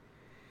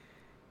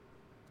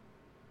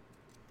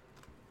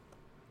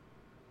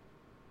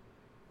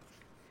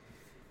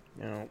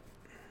 Now,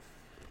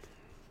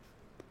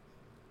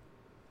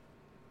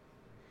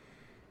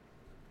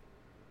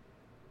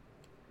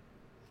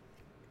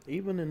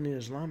 even in the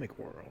Islamic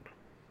world,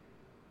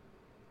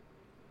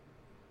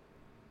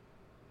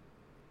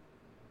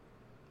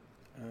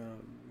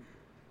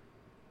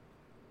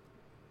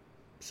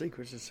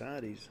 secret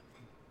societies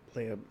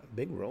play a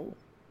big role.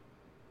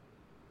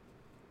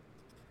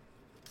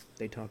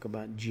 They talk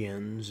about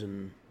jinns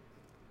and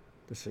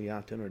the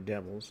Sayatin or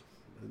devils,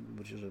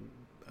 which is a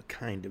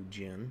kind of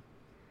jinn.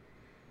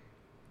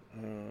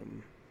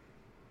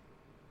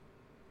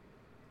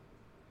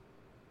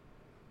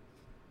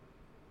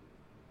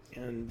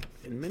 And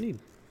in many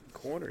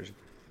quarters,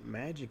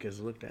 magic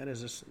is looked at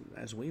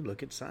as we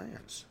look at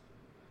science.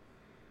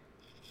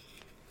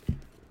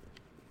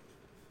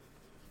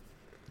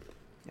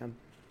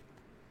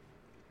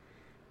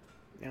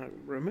 Now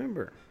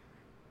remember,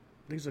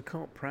 these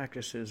occult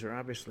practices are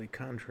obviously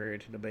contrary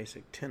to the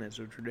basic tenets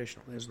of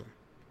traditional Islam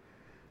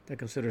that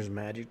considers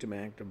magic to be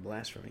an act of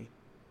blasphemy,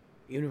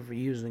 even if we're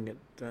using it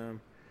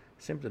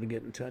simply to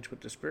get in touch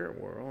with the spirit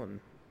world and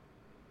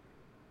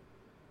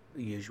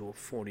the usual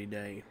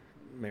 40-day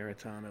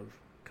marathon of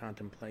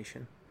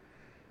contemplation.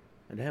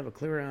 And to have a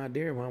clearer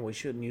idea why we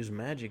shouldn't use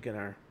magic in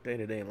our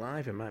day-to-day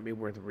life, it might be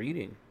worth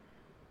reading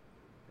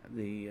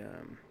the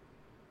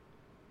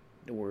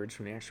words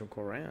from the actual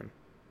Quran.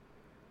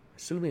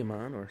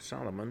 Suleiman or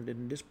Solomon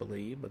didn't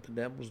disbelieve, but the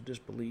devils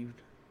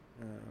disbelieved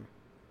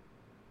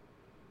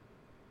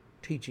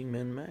teaching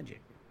men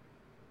magic.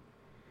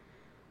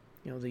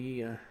 You know,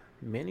 the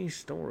many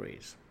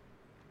stories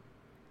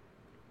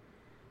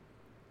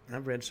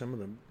I've read some of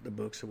the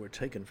books that were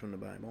taken from the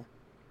Bible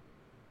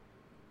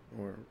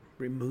or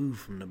removed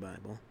from the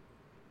Bible,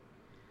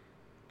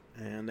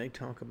 and they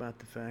talk about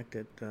the fact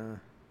that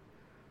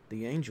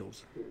the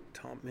angels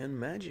taught men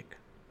magic.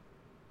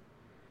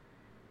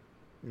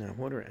 Now,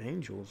 what are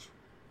angels?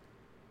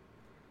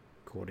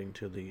 According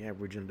to the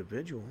average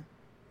individual,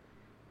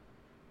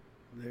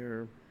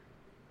 they're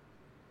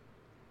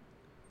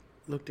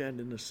looked at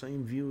in the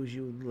same view as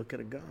you would look at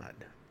a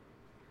god.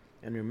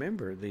 And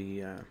remember,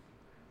 the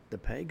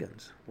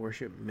pagans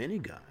worship many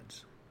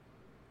gods.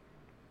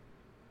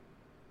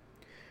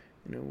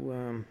 You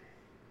know,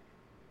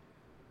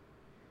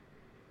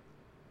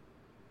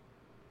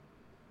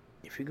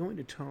 if you're going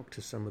to talk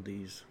to some of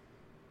these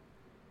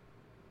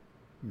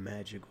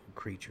magical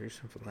creatures,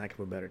 for lack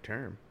of a better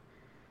term,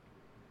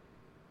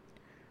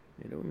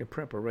 you know, in the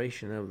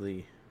preparation of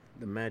the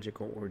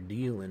magical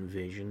ordeal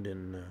envisioned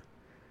and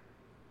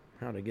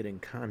how to get in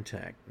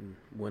contact and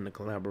win the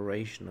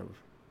collaboration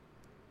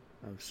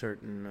of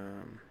certain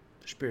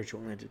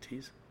spiritual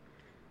entities,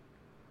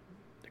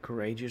 the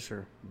courageous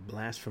or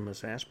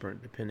blasphemous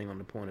aspirant, depending on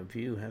the point of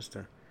view, has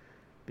to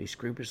be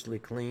scrupulously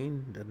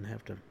clean, doesn't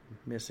have to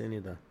miss any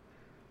of the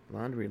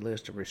laundry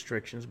list of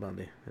restrictions by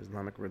the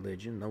Islamic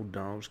religion. No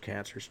dogs,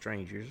 cats, or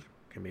strangers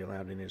can be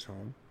allowed in his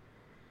home.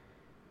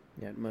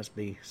 It must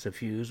be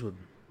suffused with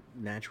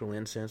natural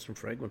incense and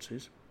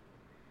fragrances.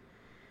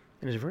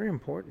 And it's very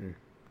important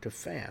to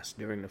fast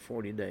during the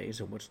 40 days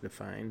of what's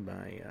defined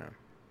by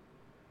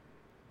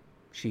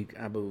Sheikh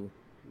Abu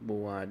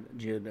Buwad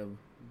Jid of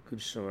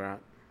Gujarat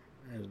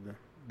as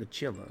the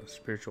chilla,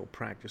 spiritual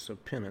practice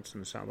of penance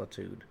and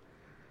solitude,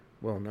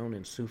 well known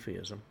in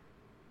Sufism.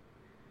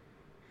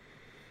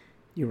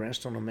 You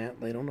rest on a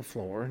mat laid on the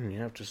floor, and you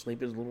have to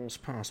sleep as little as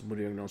possible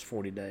during those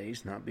 40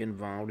 days, not be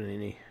involved in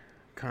any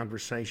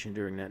conversation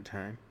during that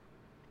time.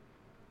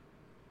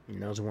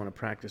 And those who want to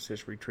practice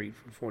this retreat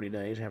for 40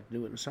 days have to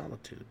do it in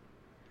solitude.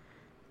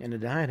 And the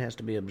diet has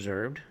to be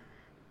observed,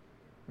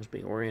 must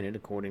be oriented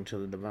according to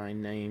the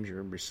divine names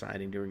you're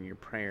reciting during your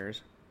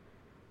prayers.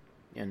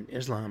 And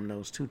Islam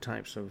knows two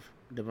types of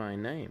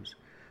divine names: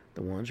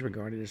 the ones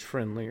regarded as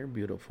friendly or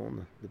beautiful,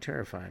 and the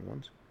terrifying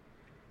ones.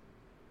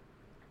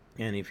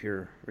 And if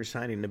you're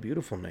reciting the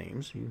beautiful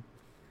names, you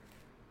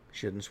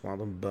shouldn't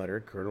swallow butter,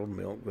 curdled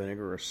milk,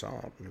 vinegar, or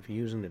salt. And if you're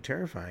using the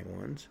terrifying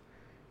ones,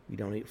 you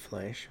don't eat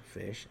flesh,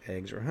 fish,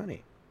 eggs, or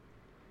honey.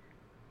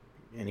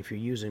 And if you're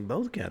using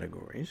both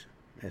categories,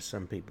 as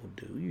some people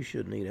do, you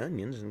shouldn't eat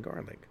onions and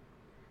garlic.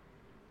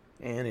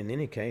 And in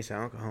any case,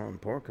 alcohol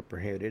and pork are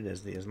prohibited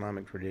as the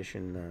Islamic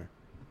tradition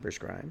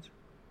prescribes.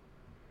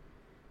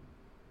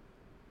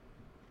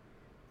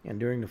 And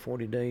during the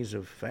 40 days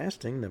of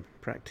fasting, the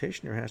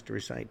practitioner has to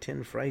recite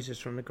 10 phrases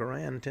from the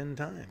Quran 10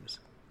 times.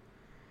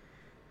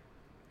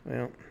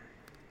 Well,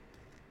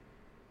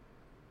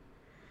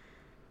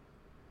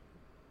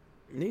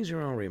 these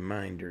are all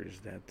reminders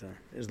that the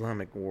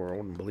Islamic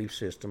world and belief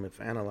system, if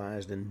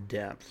analyzed in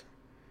depth,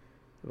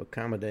 have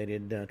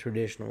accommodated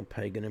traditional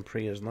pagan and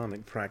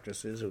pre-Islamic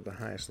practices of the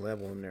highest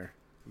level in their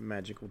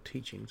magical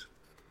teachings.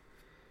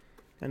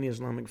 And the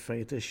Islamic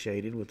faith is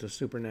shaded with the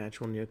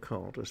supernatural and the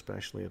occult,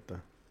 especially at the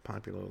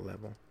popular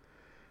level.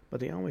 But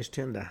they always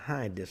tend to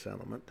hide this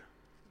element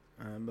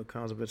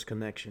because of its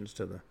connections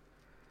to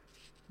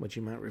what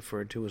you might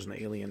refer to as an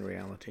alien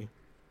reality.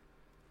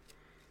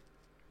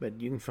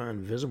 But you can find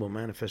visible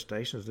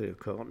manifestations of the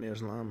occult in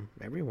Islam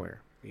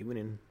everywhere,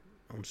 even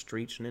on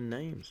streets and in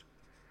names.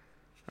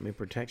 I mean,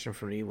 protection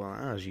from the evil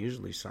eye is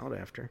usually sought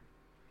after.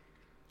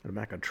 On the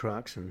back of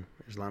trucks in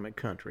Islamic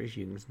countries,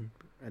 you can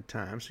at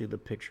times see the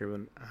picture of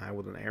an eye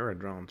with an arrow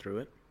drawn through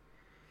it.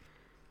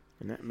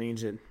 And that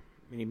means that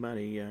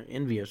anybody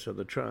envious of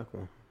the truck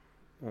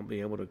won't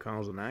be able to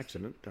cause an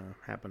accident to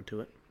happen to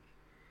it.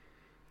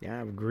 The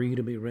eye of greed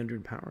to be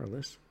rendered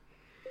powerless.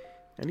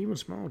 And even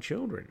small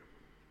children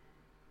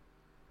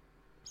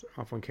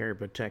often carry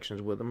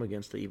protections with them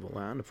against the evil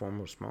eye in the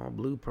form of small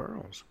blue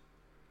pearls.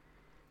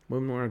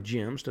 Women wear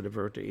gems to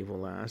divert the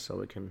evil eye so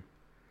its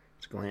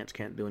glance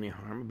can't do any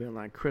harm. A bit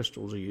like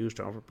crystals are used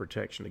to offer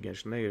protection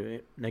against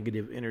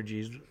negative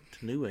energies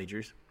to New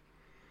Agers.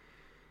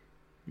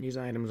 These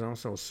items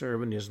also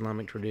serve in the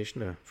Islamic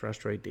tradition to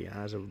frustrate the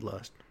eyes of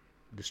lust,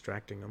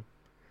 distracting them.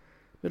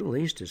 The Middle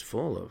East is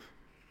full of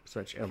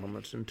such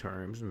elements and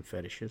terms and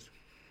fetishes.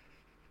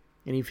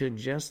 And if you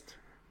suggest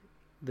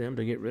them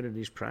to get rid of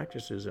these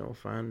practices, they'll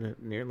find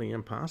it nearly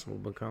impossible,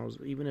 because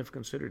even if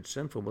considered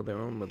sinful by their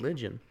own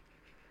religion,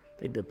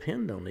 they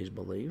depend on these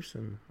beliefs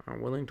and are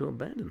willing to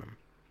abandon them.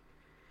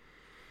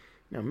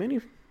 Now, many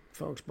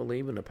folks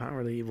believe in the power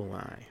of the evil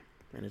eye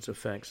and its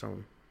effects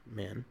on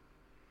men,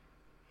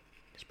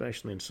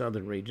 especially in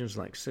southern regions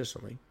like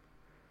Sicily,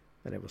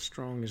 that have a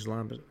strong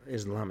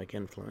Islamic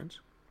influence.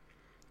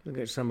 Look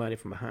at somebody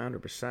from behind or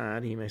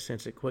beside, he may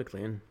sense it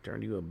quickly and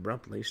turn to you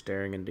abruptly,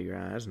 staring into your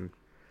eyes, and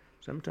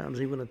sometimes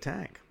even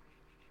attack.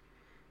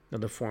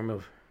 Another form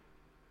of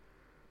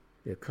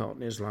the occult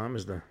in Islam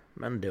is the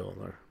mandil,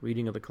 or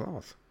reading of the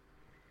cloth.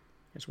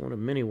 It's one of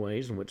many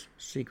ways in which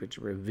secrets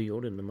are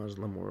revealed in the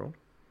Muslim world.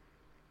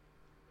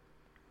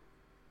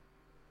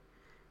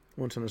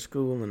 Once in a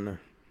school in the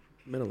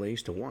Middle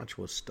East, a watch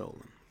was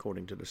stolen,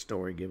 according to the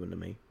story given to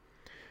me,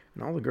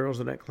 and all the girls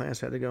of that class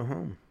had to go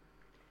home.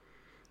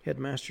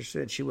 Headmaster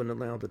said she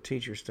wouldn't allow the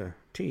teachers to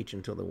teach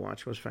until the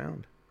watch was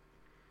found.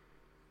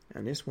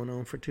 And this went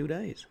on for 2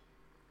 days.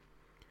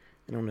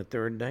 And on the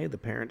third day, the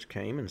parents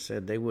came and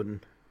said they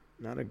would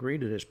not agree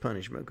to this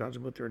punishment because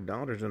it put their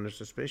daughters under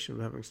suspicion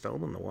of having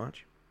stolen the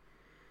watch.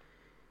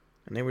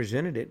 And they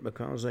resented it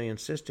because they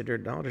insisted their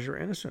daughters were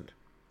innocent.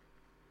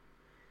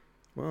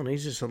 Well, an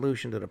easy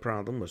solution to the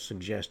problem was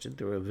suggested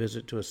through a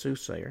visit to a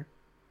soothsayer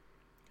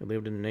who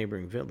lived in a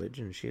neighboring village,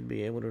 and she'd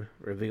be able to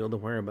reveal the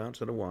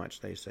whereabouts of the watch,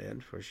 they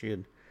said, for she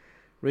had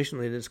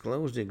recently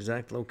disclosed the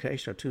exact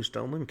location of 2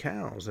 stolen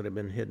cows that had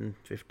been hidden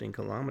 15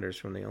 kilometers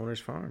from the owner's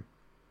farm.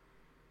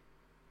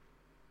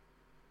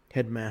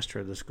 Headmaster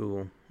of the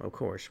school, of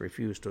course,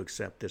 refused to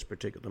accept this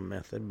particular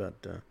method,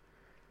 but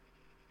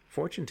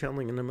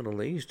fortune-telling in the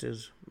Middle East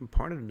is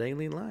part of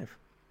daily life.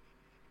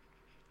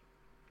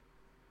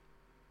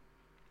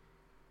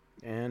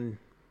 And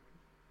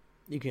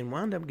you can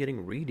wind up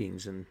getting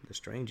readings in the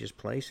strangest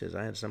places.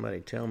 I had somebody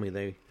tell me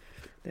they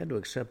had to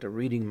accept a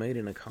reading made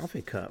in a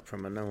coffee cup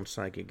from a known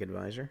psychic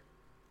advisor.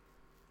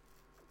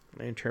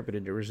 They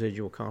interpreted the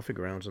residual coffee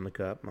grounds in the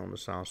cup on the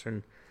saucer,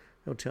 and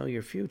they'll tell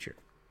your future.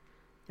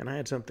 And I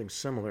had something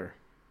similar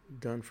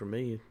done for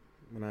me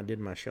when I did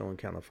my show in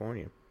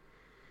California.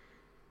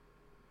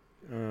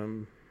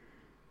 On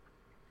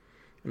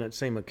that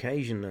same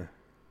occasion, the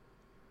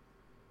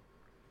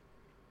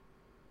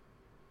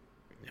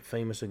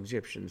famous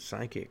Egyptian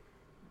psychic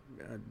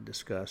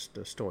discussed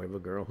the story of a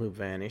girl who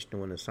vanished,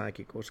 and when the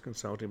psychic was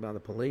consulted by the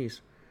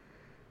police,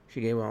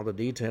 she gave all the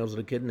details of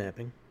the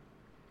kidnapping.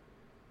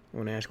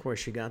 When asked where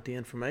she got the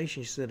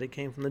information, she said it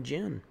came from the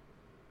jinn,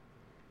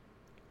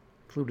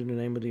 including the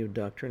name of the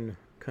abductor and the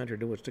country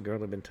to which the girl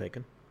had been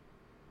taken.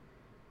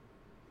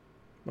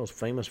 Most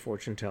famous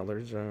fortune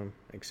tellers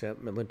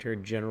accept military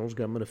generals,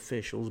 government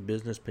officials,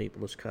 business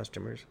people as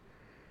customers,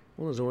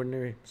 well as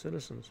ordinary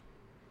citizens.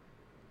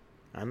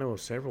 I know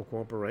of several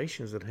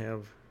corporations that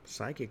have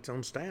psychics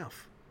on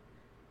staff,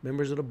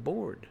 members of the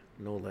board,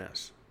 no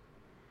less.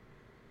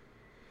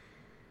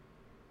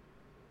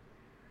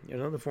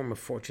 There's another form of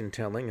fortune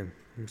telling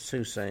and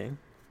soothsaying,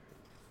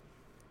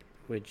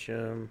 which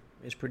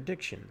is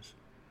predictions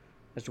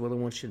as to whether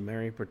one should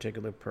marry a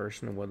particular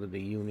person or whether the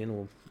union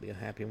will be a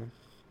happy one.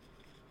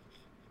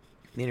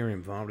 Many are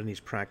involved in these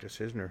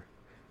practices and are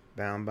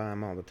bound by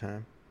them all the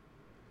time.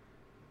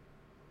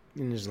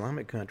 In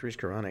Islamic countries,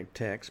 Quranic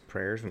texts,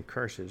 prayers, and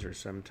curses are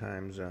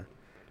sometimes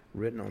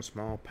written on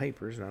small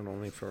papers, not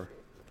only for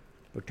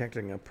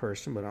protecting a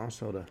person, but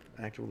also to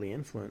actively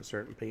influence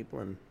certain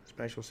people in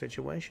special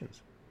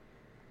situations.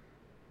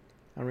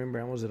 I remember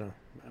I was at a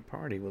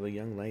party with a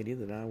young lady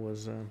that I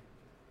was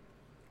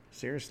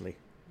seriously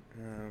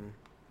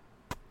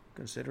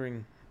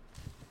considering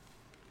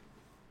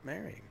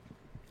marrying.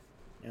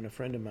 And a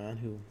friend of mine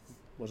who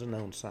was a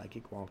known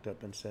psychic walked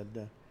up and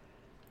said,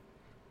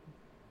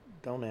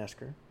 don't ask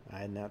her. I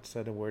had not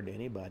said a word to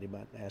anybody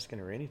about asking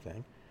her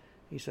anything.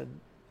 He said,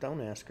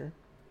 don't ask her.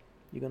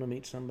 You're going to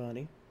meet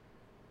somebody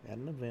at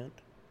an event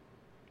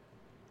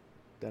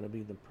that'll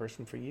be the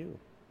person for you.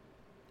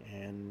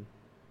 And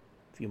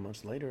a few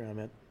months later, I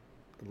met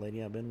the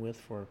lady I've been with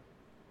for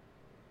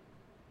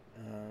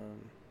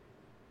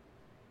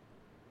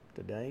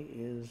today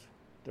is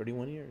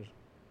 31 years.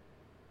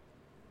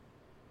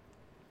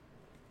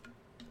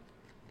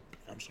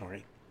 I'm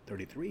sorry,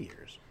 33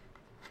 years.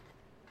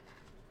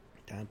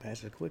 Time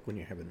passes quick when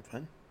you're having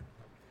fun.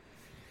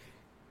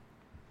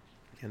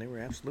 And they were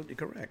absolutely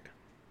correct.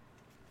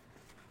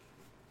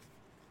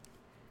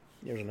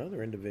 There's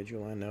another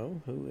individual I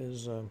know who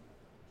is a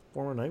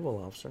former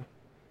naval officer.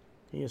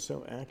 He is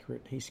so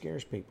accurate, he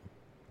scares people.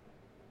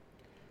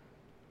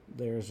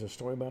 There's a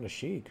story about a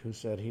sheik who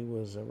said he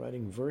was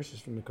writing verses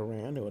from the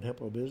Quran that would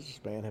help a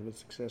businessman have a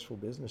successful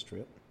business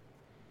trip.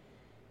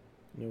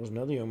 And there was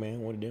another young man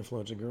who wanted to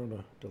influence a girl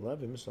to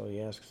love him, so he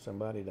asked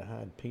somebody to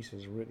hide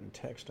pieces of written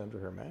text under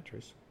her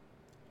mattress.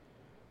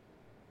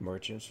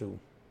 Merchants who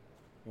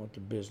want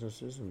the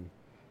businesses and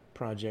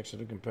projects of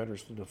the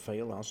competitors to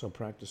fail also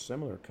practice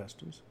similar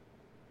customs.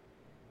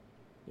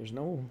 There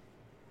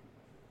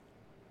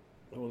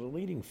was a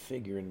leading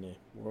figure in the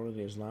world of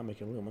the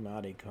Islamic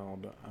Illuminati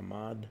called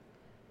Ahmad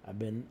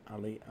ibn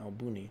Ali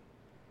al-Buni.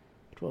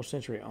 A 12th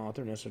century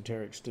author and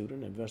esoteric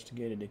student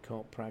investigated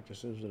occult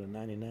practices of the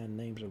 99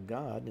 names of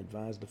God and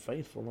advised the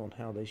faithful on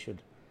how they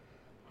should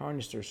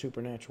harness their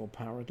supernatural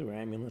power through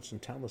amulets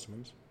and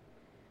talismans.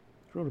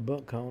 He wrote a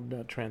book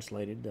called,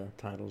 translated,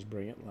 titles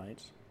Brilliant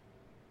Lights.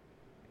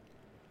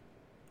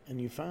 And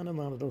you find a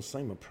lot of those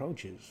same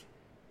approaches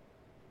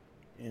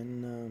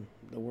in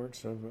the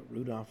works of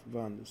Rudolf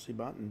von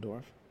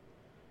Siebettendorf.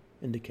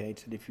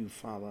 Indicates that if you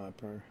follow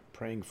up a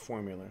praying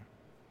formula,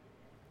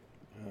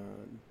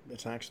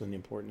 it's actually an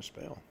important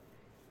spell.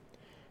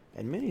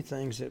 And many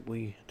things that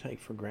we take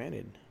for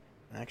granted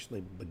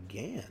actually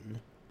began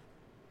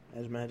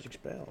as magic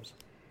spells.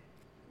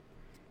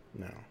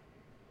 Now,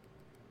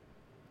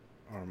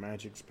 are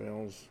magic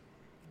spells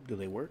Do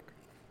they work?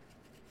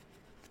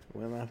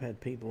 Well, I've had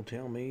people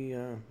tell me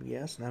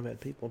yes, and I've had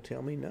people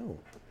tell me no.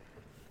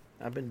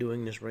 I've been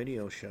doing this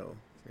radio show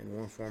in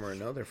one form or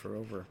another for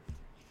over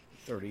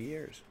 30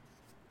 years.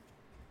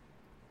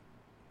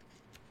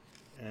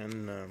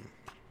 And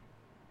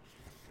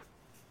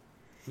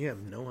you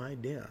have no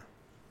idea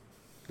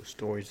the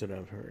stories that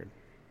I've heard.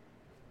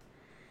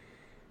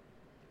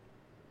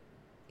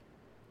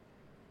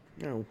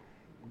 Now,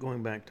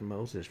 going back to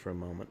Moses for a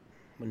moment,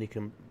 when he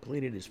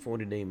completed his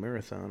 40-day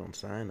marathon on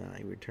Sinai,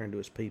 he returned to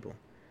his people.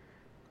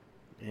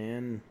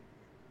 And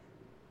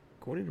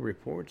according to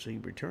reports, he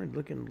returned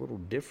looking a little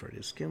different.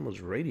 His skin was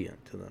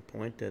radiant to the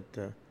point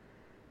that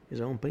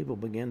his own people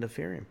began to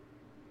fear him.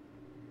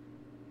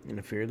 And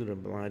a fear that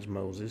obliged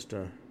Moses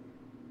to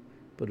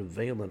put a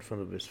veil in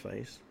front of his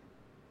face.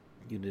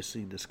 You just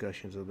see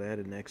discussions of that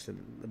in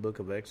the book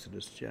of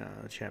Exodus,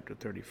 chapter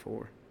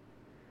 34,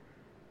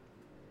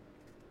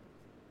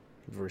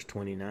 verse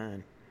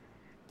 29.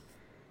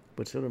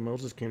 But so when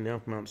Moses came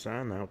down from Mount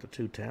Sinai with the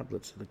 2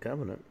 tablets of the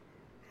covenant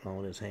all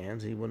in his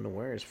hands, he wasn't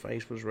aware his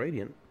face was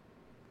radiant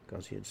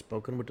because he had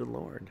spoken with the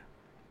Lord.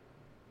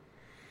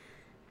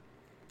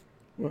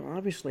 Well,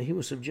 obviously he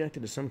was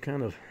subjected to some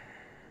kind of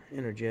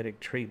energetic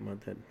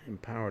treatment that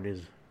empowered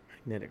his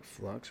magnetic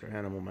flux, or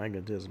animal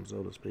magnetism,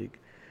 so to speak.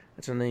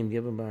 That's a name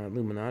given by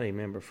Illuminati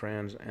member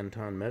Franz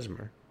Anton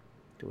Mesmer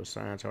to a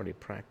science already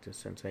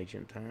practiced since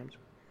ancient times.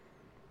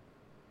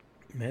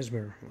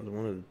 Mesmer was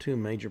one of the 2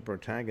 major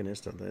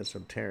protagonists of the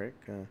esoteric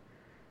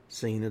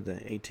scene of the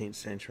 18th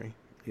century,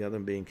 the other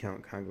being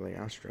Count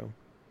Cagliostro.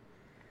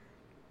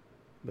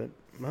 But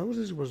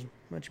Moses was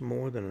much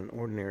more than an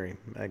ordinary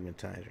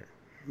magnetizer.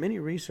 Many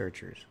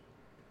researchers,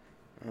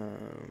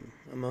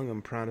 among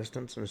them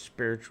Protestants and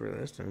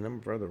spiritualists and a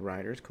number of other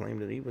writers,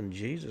 claimed that even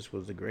Jesus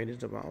was the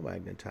greatest of all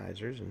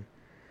magnetizers, and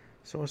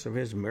the source of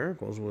his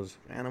miracles was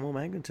animal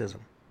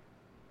magnetism.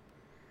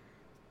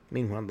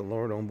 Meanwhile, the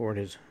Lord on board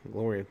his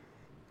glory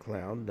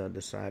cloud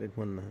decided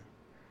when the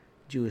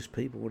Jewish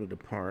people were to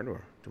depart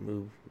or to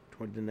move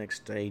toward the next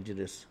stage of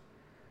this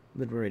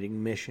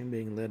liberating mission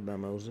being led by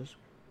Moses.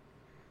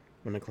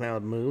 When the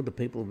cloud moved, the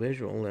people of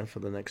Israel left for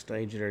the next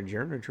stage of their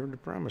journey toward the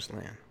Promised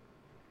Land.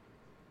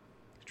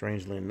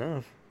 Strangely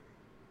enough,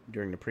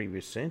 during the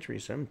previous century,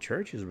 some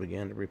churches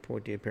began to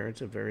report the appearance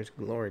of various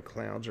glory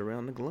clouds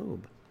around the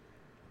globe.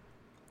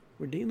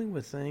 We're dealing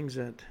with things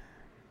that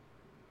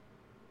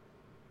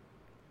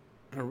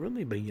are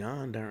really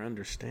beyond our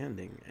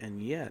understanding,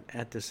 and yet,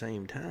 at the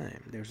same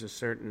time, there's a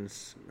certain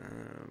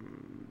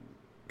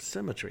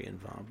symmetry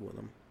involved with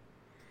them.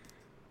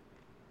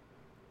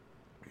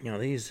 Now,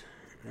 these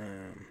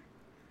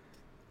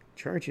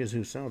churches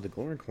who saw the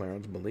glory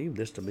clouds believed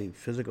this to be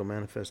physical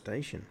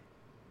manifestation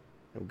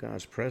of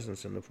God's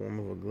presence in the form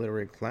of a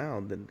glittery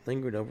cloud that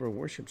lingered over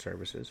worship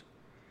services.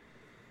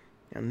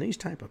 And these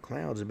type of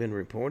clouds have been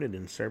reported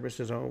in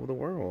services all over the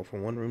world,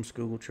 from one-room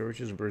school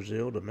churches in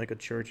Brazil to mega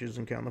churches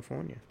in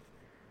California,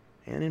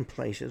 and in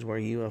places where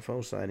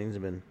UFO sightings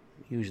have been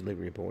usually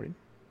reported.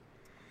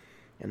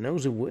 And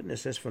those who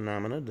witness this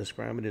phenomena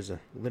describe it as a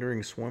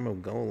glittering swarm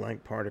of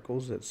gold-like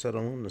particles that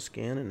settle on the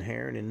skin and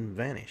hair and then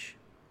vanish.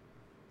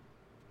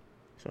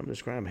 Some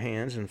describe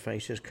hands and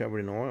faces covered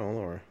in oil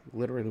or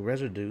glittery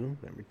residue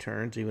that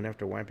returns even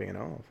after wiping it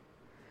off.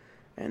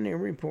 And there are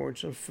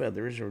reports of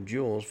feathers or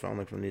jewels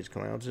falling from these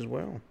clouds as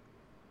well.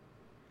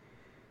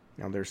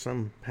 Now, there are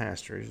some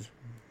pastors,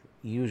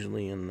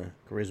 usually in the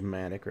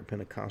charismatic or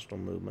Pentecostal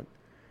movement,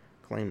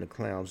 claim the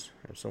clouds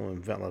have so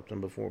enveloped them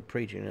before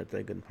preaching that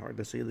they could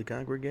hardly see the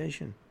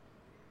congregation.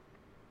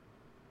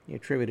 He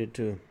attributed it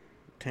to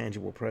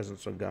tangible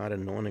presence of God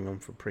anointing them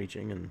for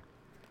preaching, and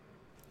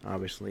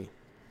obviously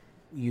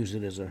use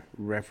it as a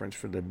reference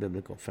for the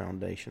biblical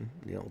foundation,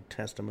 the Old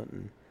Testament,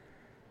 and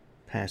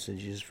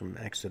passages from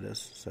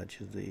Exodus,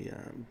 such as the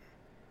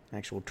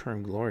actual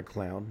term glory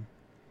cloud,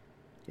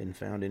 isn't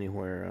found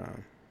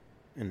anywhere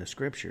in the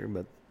scripture,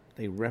 but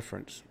they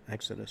reference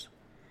Exodus.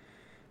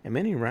 And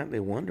many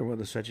rightly wonder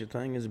whether such a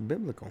thing is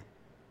biblical.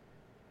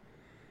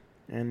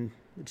 And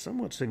it's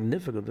somewhat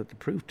significant that the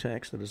proof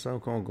text of the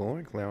so-called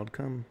glory cloud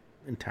come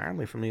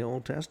entirely from the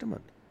Old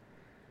Testament,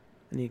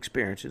 and the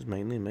experiences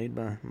mainly made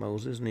by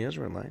Moses and the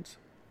Israelites.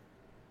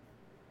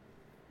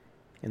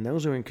 And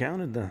those who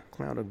encountered the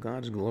cloud of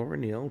God's glory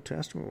in the Old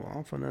Testament were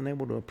often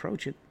unable to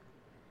approach it.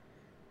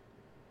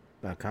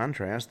 By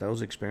contrast,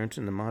 those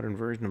experiencing the modern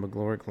version of a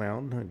glory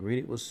cloud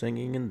greet it with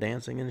singing and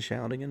dancing and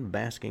shouting and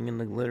basking in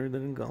the glitter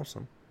that engulfs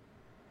them.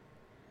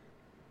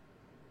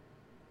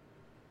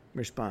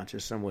 Response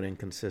is somewhat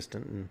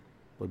inconsistent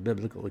with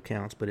biblical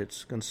accounts, but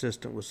it's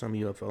consistent with some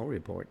UFO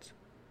reports.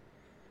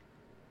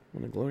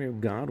 When the glory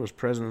of God was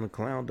present in the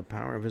cloud, the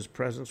power of his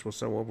presence was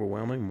so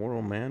overwhelming,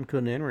 mortal man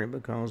couldn't enter it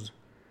because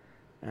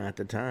at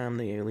the time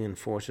the alien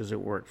forces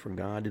at work for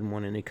God didn't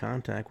want any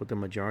contact with the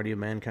majority of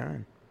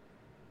mankind.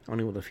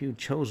 Only with a few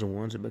chosen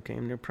ones that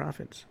became their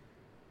prophets,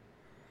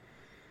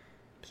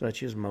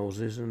 such as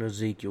Moses and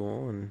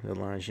Ezekiel and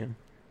Elijah,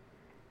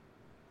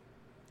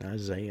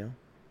 Isaiah.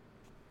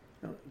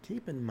 Now,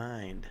 keep in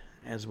mind,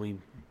 as we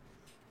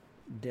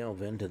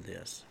delve into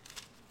this.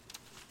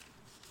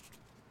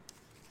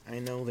 I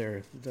know there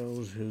are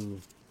those who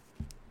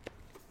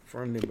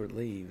firmly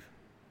believe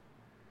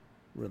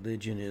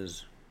religion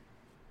is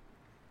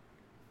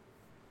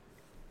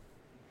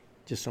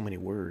just so many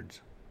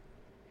words,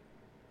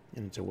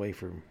 and it's a way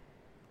for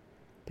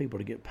people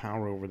to get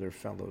power over their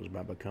fellows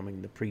by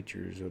becoming the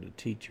preachers or the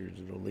teachers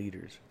or the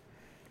leaders.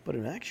 But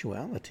in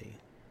actuality,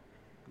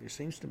 there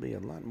seems to be a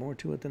lot more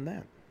to it than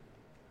that.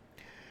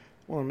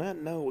 Well, on that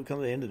note, we come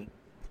to the end of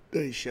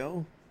today's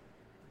show.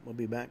 We'll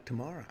be back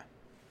tomorrow.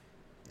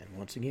 And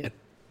once again,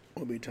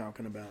 we'll be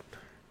talking about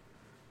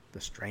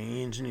the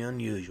strange and the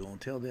unusual.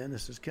 Until then,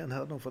 this is Ken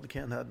Hudnall for the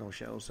Ken Hudnall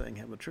Show saying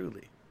have a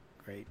truly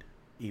great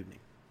evening.